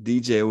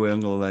 DJ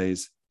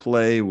Uiagalelei's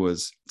play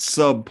was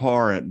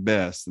subpar at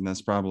best, and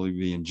that's probably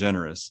being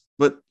generous.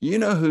 But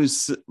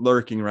who's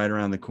lurking right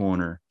around the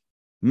corner?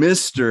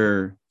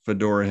 Mr.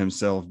 Fedora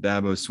himself,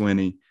 Dabo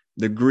Swinney,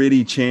 the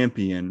gritty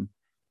champion.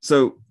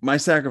 So My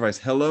Sacrifice.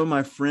 Hello,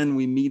 my friend,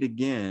 we meet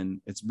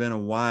again. It's been a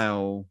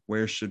while.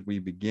 Where should we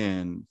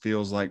begin?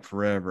 Feels like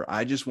forever.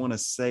 I just want to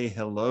say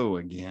hello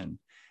again.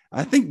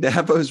 I think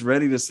Dabo's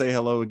ready to say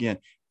hello again.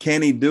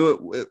 Can he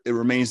do it? It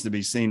remains to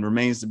be seen.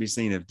 Remains to be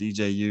seen if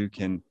DJU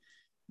can,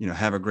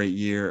 have a great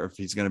year, or if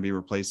he's going to be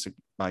replaced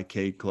by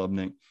Cade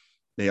Klubnik.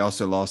 They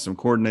also lost some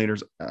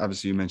coordinators.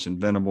 Obviously, you mentioned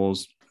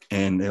Venables,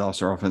 and they lost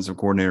their offensive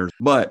coordinators.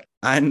 But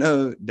I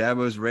know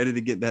Dabo's ready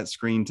to get that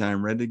screen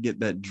time, ready to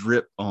get that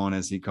drip on,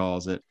 as he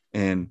calls it.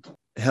 And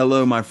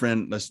hello, my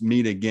friend, let's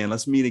meet again.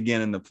 Let's meet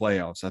again in the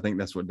playoffs. I think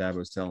that's what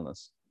Dabo's telling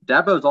us.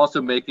 Dabo's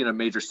also making a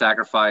major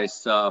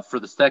sacrifice for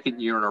the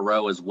second year in a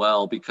row as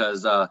well,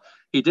 because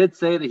he did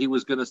say that he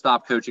was going to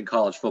stop coaching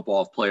college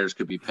football if players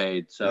could be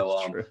paid.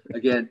 So,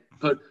 again,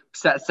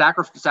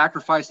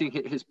 sacrificing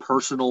his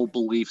personal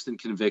beliefs and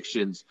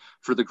convictions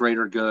for the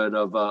greater good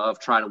of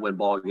trying to win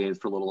ball games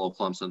for little old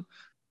Clemson.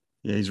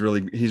 Yeah, he's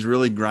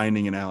really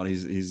grinding it out.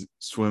 He's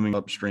swimming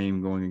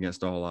upstream, going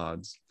against all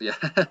odds. Yeah,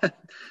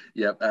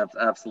 yep,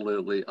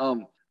 absolutely.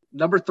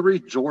 Number 3,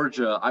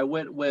 Georgia. I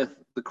went with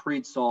the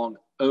Creed song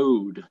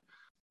 "Ode,"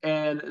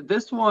 and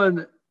this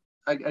one,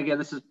 again,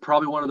 this is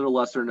probably one of their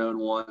lesser known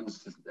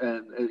ones,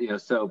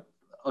 and so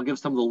I'll give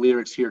some of the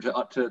lyrics here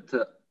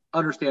to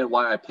understand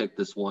why I picked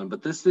this one.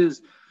 But this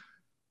is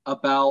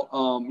about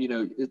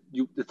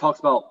it talks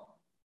about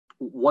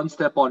one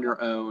step on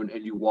your own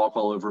and you walk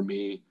all over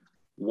me.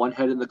 One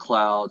head in the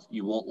clouds,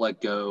 you won't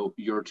let go.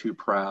 You're too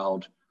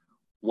proud.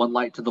 One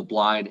light to the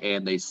blind,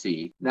 and they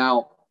see.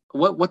 Now,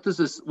 what does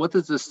this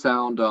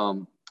sound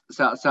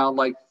sound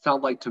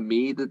like to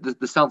me?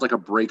 This sounds like a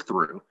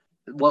breakthrough.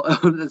 Well,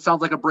 it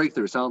sounds like a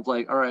breakthrough. Sounds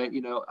like, all right,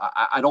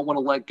 I don't want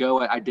to let go.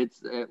 I did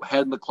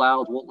head in the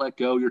clouds, won't let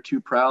go. You're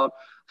too proud.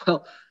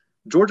 Well,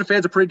 Georgia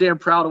fans are pretty damn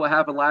proud of what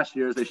happened last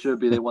year, as they should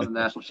be. They won the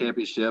national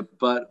championship.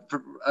 But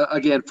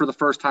again, for the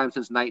first time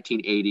since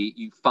 1980,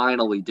 you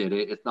finally did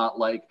it. It's not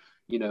like,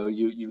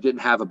 you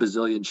didn't have a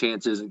bazillion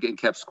chances and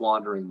kept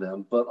squandering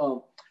them. But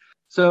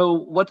so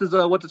what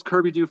does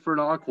Kirby do for an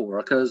encore?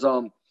 Because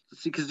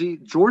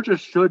Georgia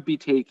should be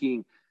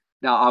taking.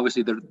 Now,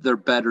 obviously, they're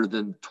better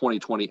than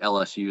 2020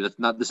 LSU.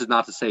 This is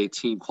not to say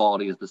team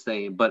quality is the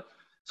same, but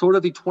sort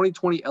of the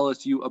 2020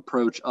 LSU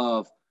approach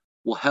of,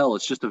 well, hell,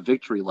 it's just a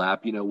victory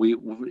lap. We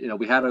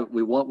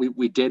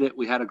did it.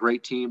 We had a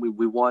great team.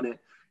 We won it.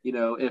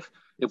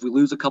 If we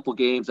lose a couple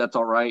games, that's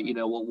all right.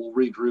 We'll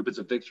regroup. It's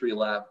a victory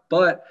lap.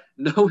 But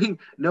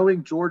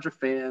knowing Georgia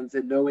fans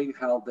and knowing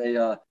how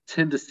they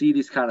tend to see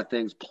these kind of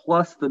things,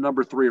 plus the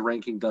number 3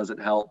 ranking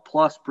doesn't help.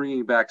 Plus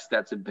bringing back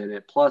Stetson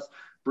Bennett. Plus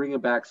bringing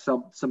back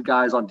some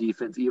guys on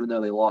defense, even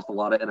though they lost a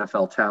lot of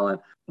NFL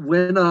talent.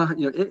 When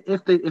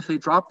if they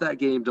drop that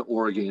game to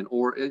Oregon,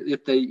 or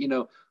if they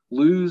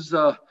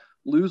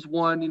lose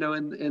one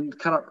in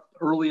kind of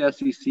early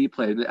SEC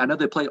play. I know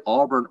they played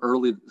Auburn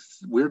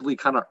weirdly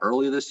kind of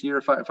early this year,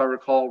 if I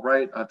recall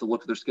right. I have to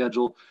look at their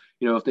schedule.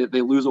 If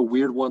they lose a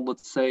weird one,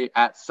 let's say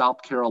at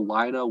South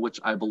Carolina, which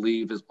I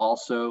believe is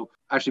also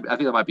actually, I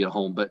think that might be at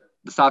home, but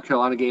the South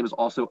Carolina game is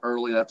also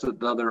early. That's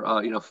another,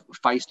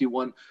 feisty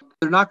one.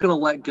 They're not going to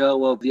let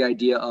go of the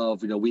idea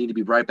of, we need to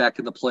be right back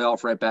in the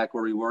playoff, right back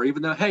where we were,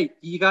 even though, hey,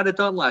 you got it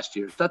done last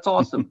year. That's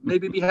awesome.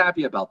 Maybe be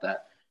happy about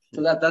that.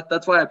 So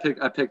that's why I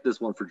picked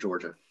this one for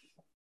Georgia.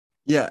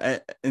 Yeah,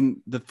 and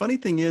the funny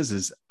thing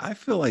is I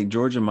feel like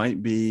Georgia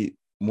might be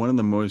one of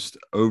the most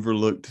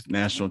overlooked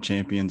national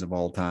champions of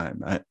all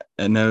time.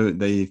 I know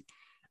they're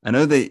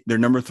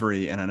number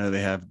 3, and I know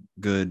they have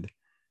good,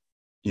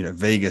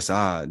 Vegas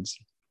odds,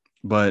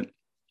 but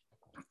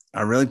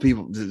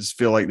people just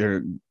feel like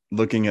they're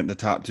looking at the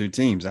top 2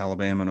 teams,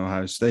 Alabama and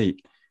Ohio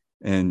State,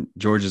 and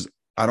Georgia's,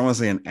 I don't want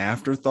to say an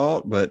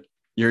afterthought, but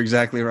you're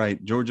exactly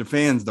right. Georgia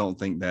fans don't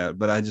think that,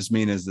 but I just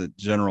mean as the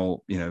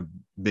general,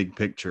 big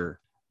picture.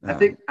 I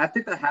think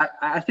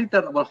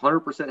that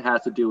 100%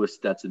 has to do with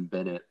Stetson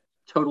Bennett.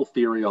 Total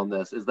theory on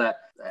this is that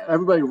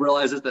everybody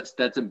realizes that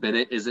Stetson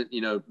Bennett isn't,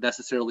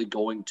 necessarily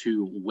going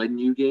to win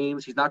you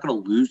games. He's not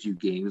going to lose you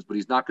games, but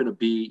he's not going to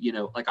be,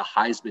 like a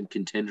Heisman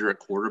contender at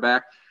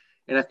quarterback.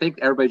 And I think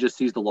everybody just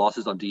sees the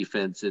losses on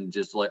defense and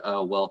just like,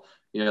 oh, well,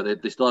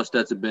 they still have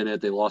Stetson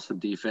Bennett. They lost some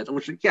defense,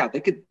 which, yeah,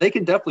 they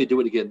can definitely do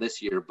it again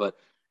this year. But,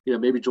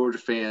 maybe Georgia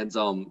fans,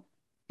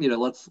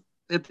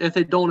 if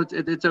they don't,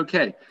 it's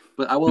okay.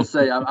 But I will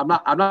say I'm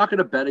not going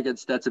to bet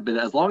against Stetson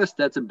Bennett. As long as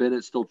Stetson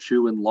Bennett's still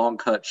chewing long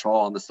cut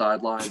chaw on the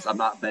sidelines, I'm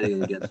not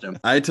betting against him.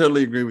 I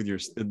totally agree with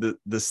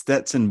the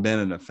Stetson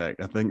Bennett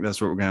effect. I think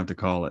that's what we're going to have to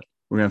call it.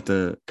 We're going to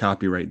have to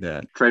copyright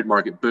that.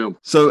 Trademark it. Boom.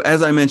 So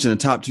as I mentioned,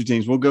 the top 2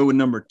 teams, we'll go with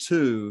number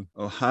 2,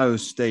 Ohio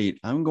State.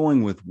 I'm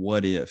going with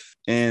What If.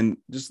 And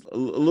just a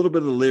little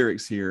bit of the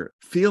lyrics here.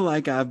 Feel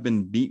like I've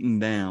been beaten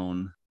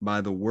down by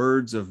the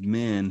words of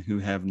men who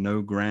have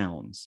no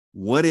grounds.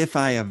 What if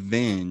I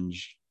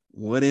avenge?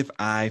 What if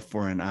eye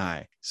for an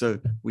eye? So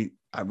we've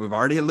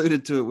already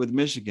alluded to it with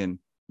Michigan.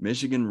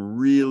 Michigan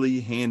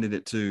really handed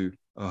it to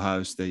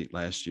Ohio State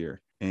last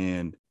year,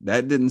 and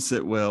that didn't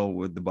sit well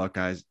with the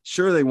Buckeyes.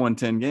 Sure, they won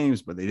 10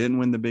 games, but they didn't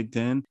win the Big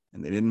Ten,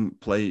 and they didn't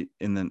play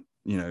in the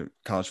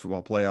college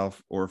football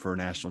playoff or for a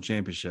national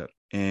championship.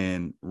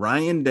 And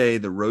Ryan Day,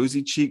 the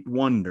rosy-cheeked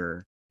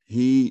wonder,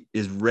 he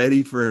is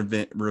ready for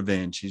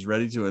revenge. He's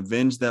ready to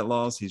avenge that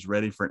loss. He's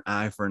ready for an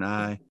eye for an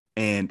eye.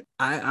 And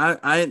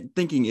I'm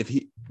thinking if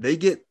they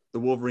get the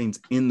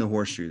Wolverines in the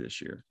horseshoe this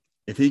year,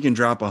 if he can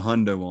drop a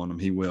hundo on them,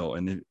 he will.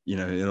 And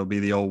it'll be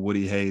the old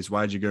Woody Hayes.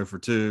 Why'd you go for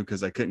 2?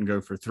 Because I couldn't go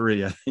for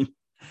 3.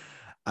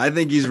 I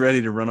think he's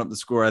ready to run up the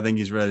score. I think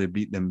he's ready to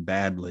beat them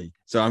badly.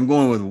 So I'm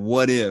going with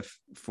What If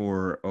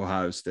for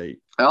Ohio State.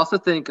 I also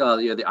think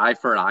the eye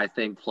for an eye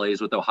thing plays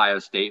with Ohio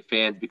State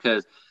fans,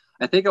 because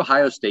I think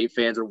Ohio State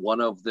fans are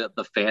one of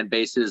the fan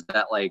bases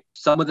that, like,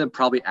 some of them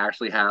probably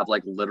actually have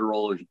like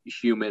literal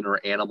human or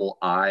animal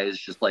eyes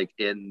just like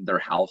in their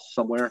house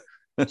somewhere.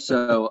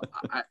 So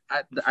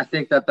I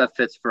think that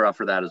fits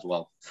for that as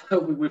well. So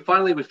we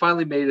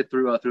finally made it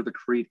through the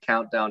Creed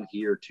countdown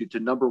here to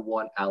number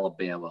 1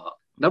 Alabama.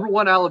 Number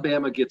 1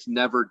 Alabama gets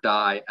Never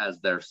Die as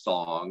their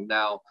song.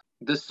 Now,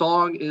 this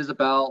song is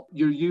about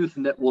your youth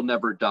will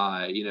never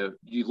die.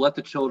 You let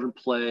the children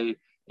play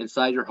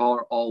inside your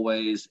heart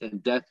always,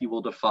 and death you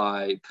will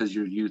defy because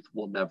your youth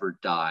will never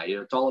die.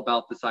 It's all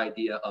about this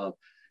idea of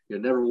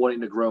never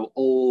wanting to grow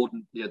old,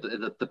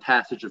 the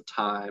passage of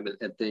time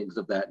and things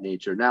of that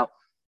nature. Now,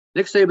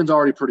 Nick Saban's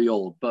already pretty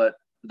old, but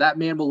that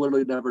man will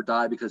literally never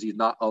die because he's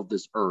not of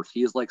this earth.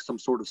 He is like some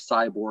sort of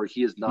cyborg.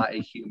 He is not a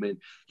human.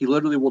 He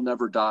literally will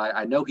never die.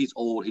 I know he's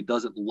old. He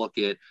doesn't look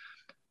it.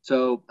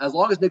 So as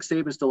long as Nick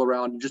Saban's still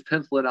around, you just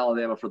pencil in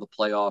Alabama for the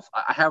playoff.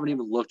 I haven't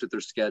even looked at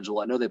their schedule.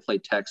 I know they play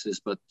Texas,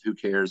 but who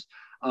cares?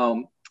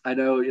 I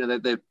know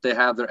they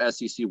have their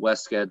SEC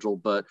West schedule,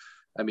 but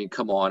I mean,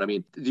 come on. I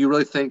mean, do you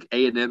really think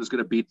A&M is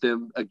going to beat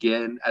them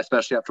again,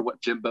 especially after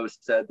what Jimbo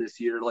said this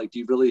year? Like, do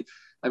you really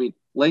 – I mean,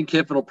 Lane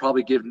Kiffin will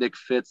probably give Nick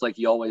fits like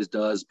he always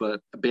does,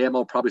 but Bama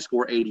will probably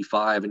score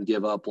 85 and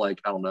give up, like,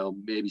 I don't know,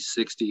 maybe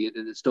 60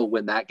 and still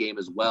win that game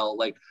as well.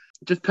 Like,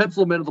 just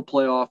pencil them into the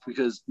playoff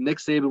because Nick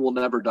Saban will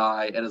never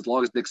die. And as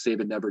long as Nick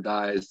Saban never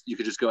dies, you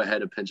could just go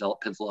ahead and pencil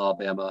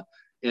Alabama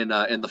in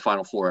the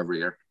Final Four every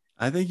year.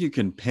 I think you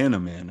can pin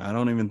them in.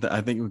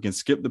 I think we can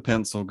skip the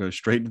pencil, go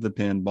straight to the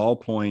pin,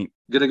 ballpoint.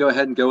 Going to go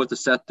ahead and go with the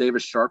Seth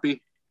Davis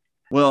Sharpie?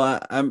 Well,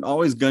 I'm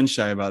always gun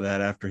shy about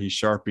that after he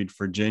Sharpied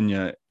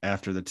Virginia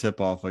after the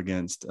tip-off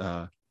against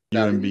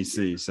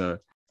UMBC. So,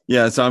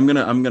 yeah, so I'm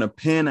gonna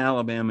pin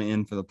Alabama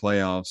in for the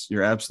playoffs.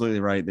 You're absolutely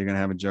right. They're going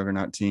to have a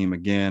juggernaut team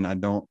again. I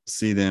don't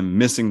see them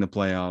missing the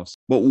playoffs.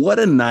 But what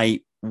a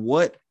night.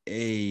 What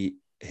a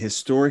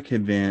historic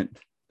event.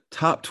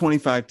 Top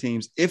 25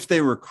 teams. If they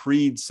were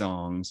Creed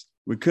songs,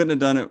 we couldn't have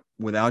done it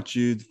without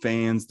you, the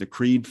fans, the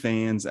Creed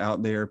fans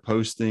out there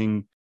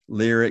posting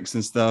lyrics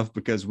and stuff,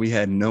 because we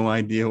had no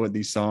idea what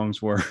these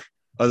songs were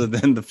other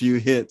than the few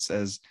hits,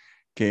 as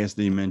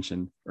KSD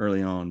mentioned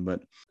early on.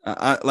 But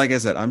like I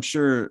said, I'm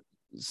sure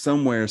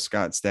somewhere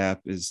Scott Stapp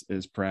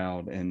is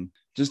proud, and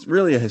just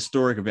really a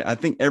historic event. I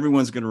think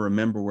everyone's going to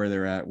remember where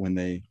they're at when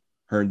they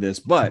heard this.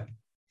 But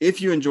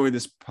if you enjoy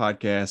this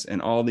podcast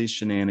and all these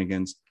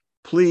shenanigans,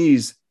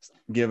 please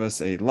give us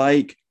a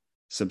like,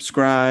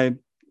 subscribe,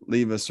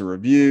 leave us a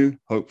review.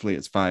 Hopefully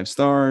it's 5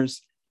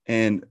 stars.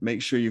 And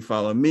make sure you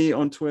follow me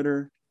on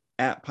Twitter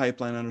at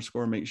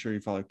Pipeline_. Make sure you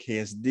follow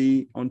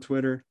KSD on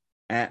Twitter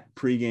at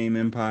Pregame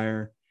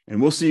Empire. And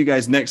we'll see you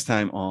guys next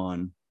time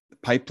on the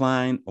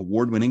Pipeline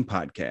Award-Winning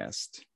Podcast.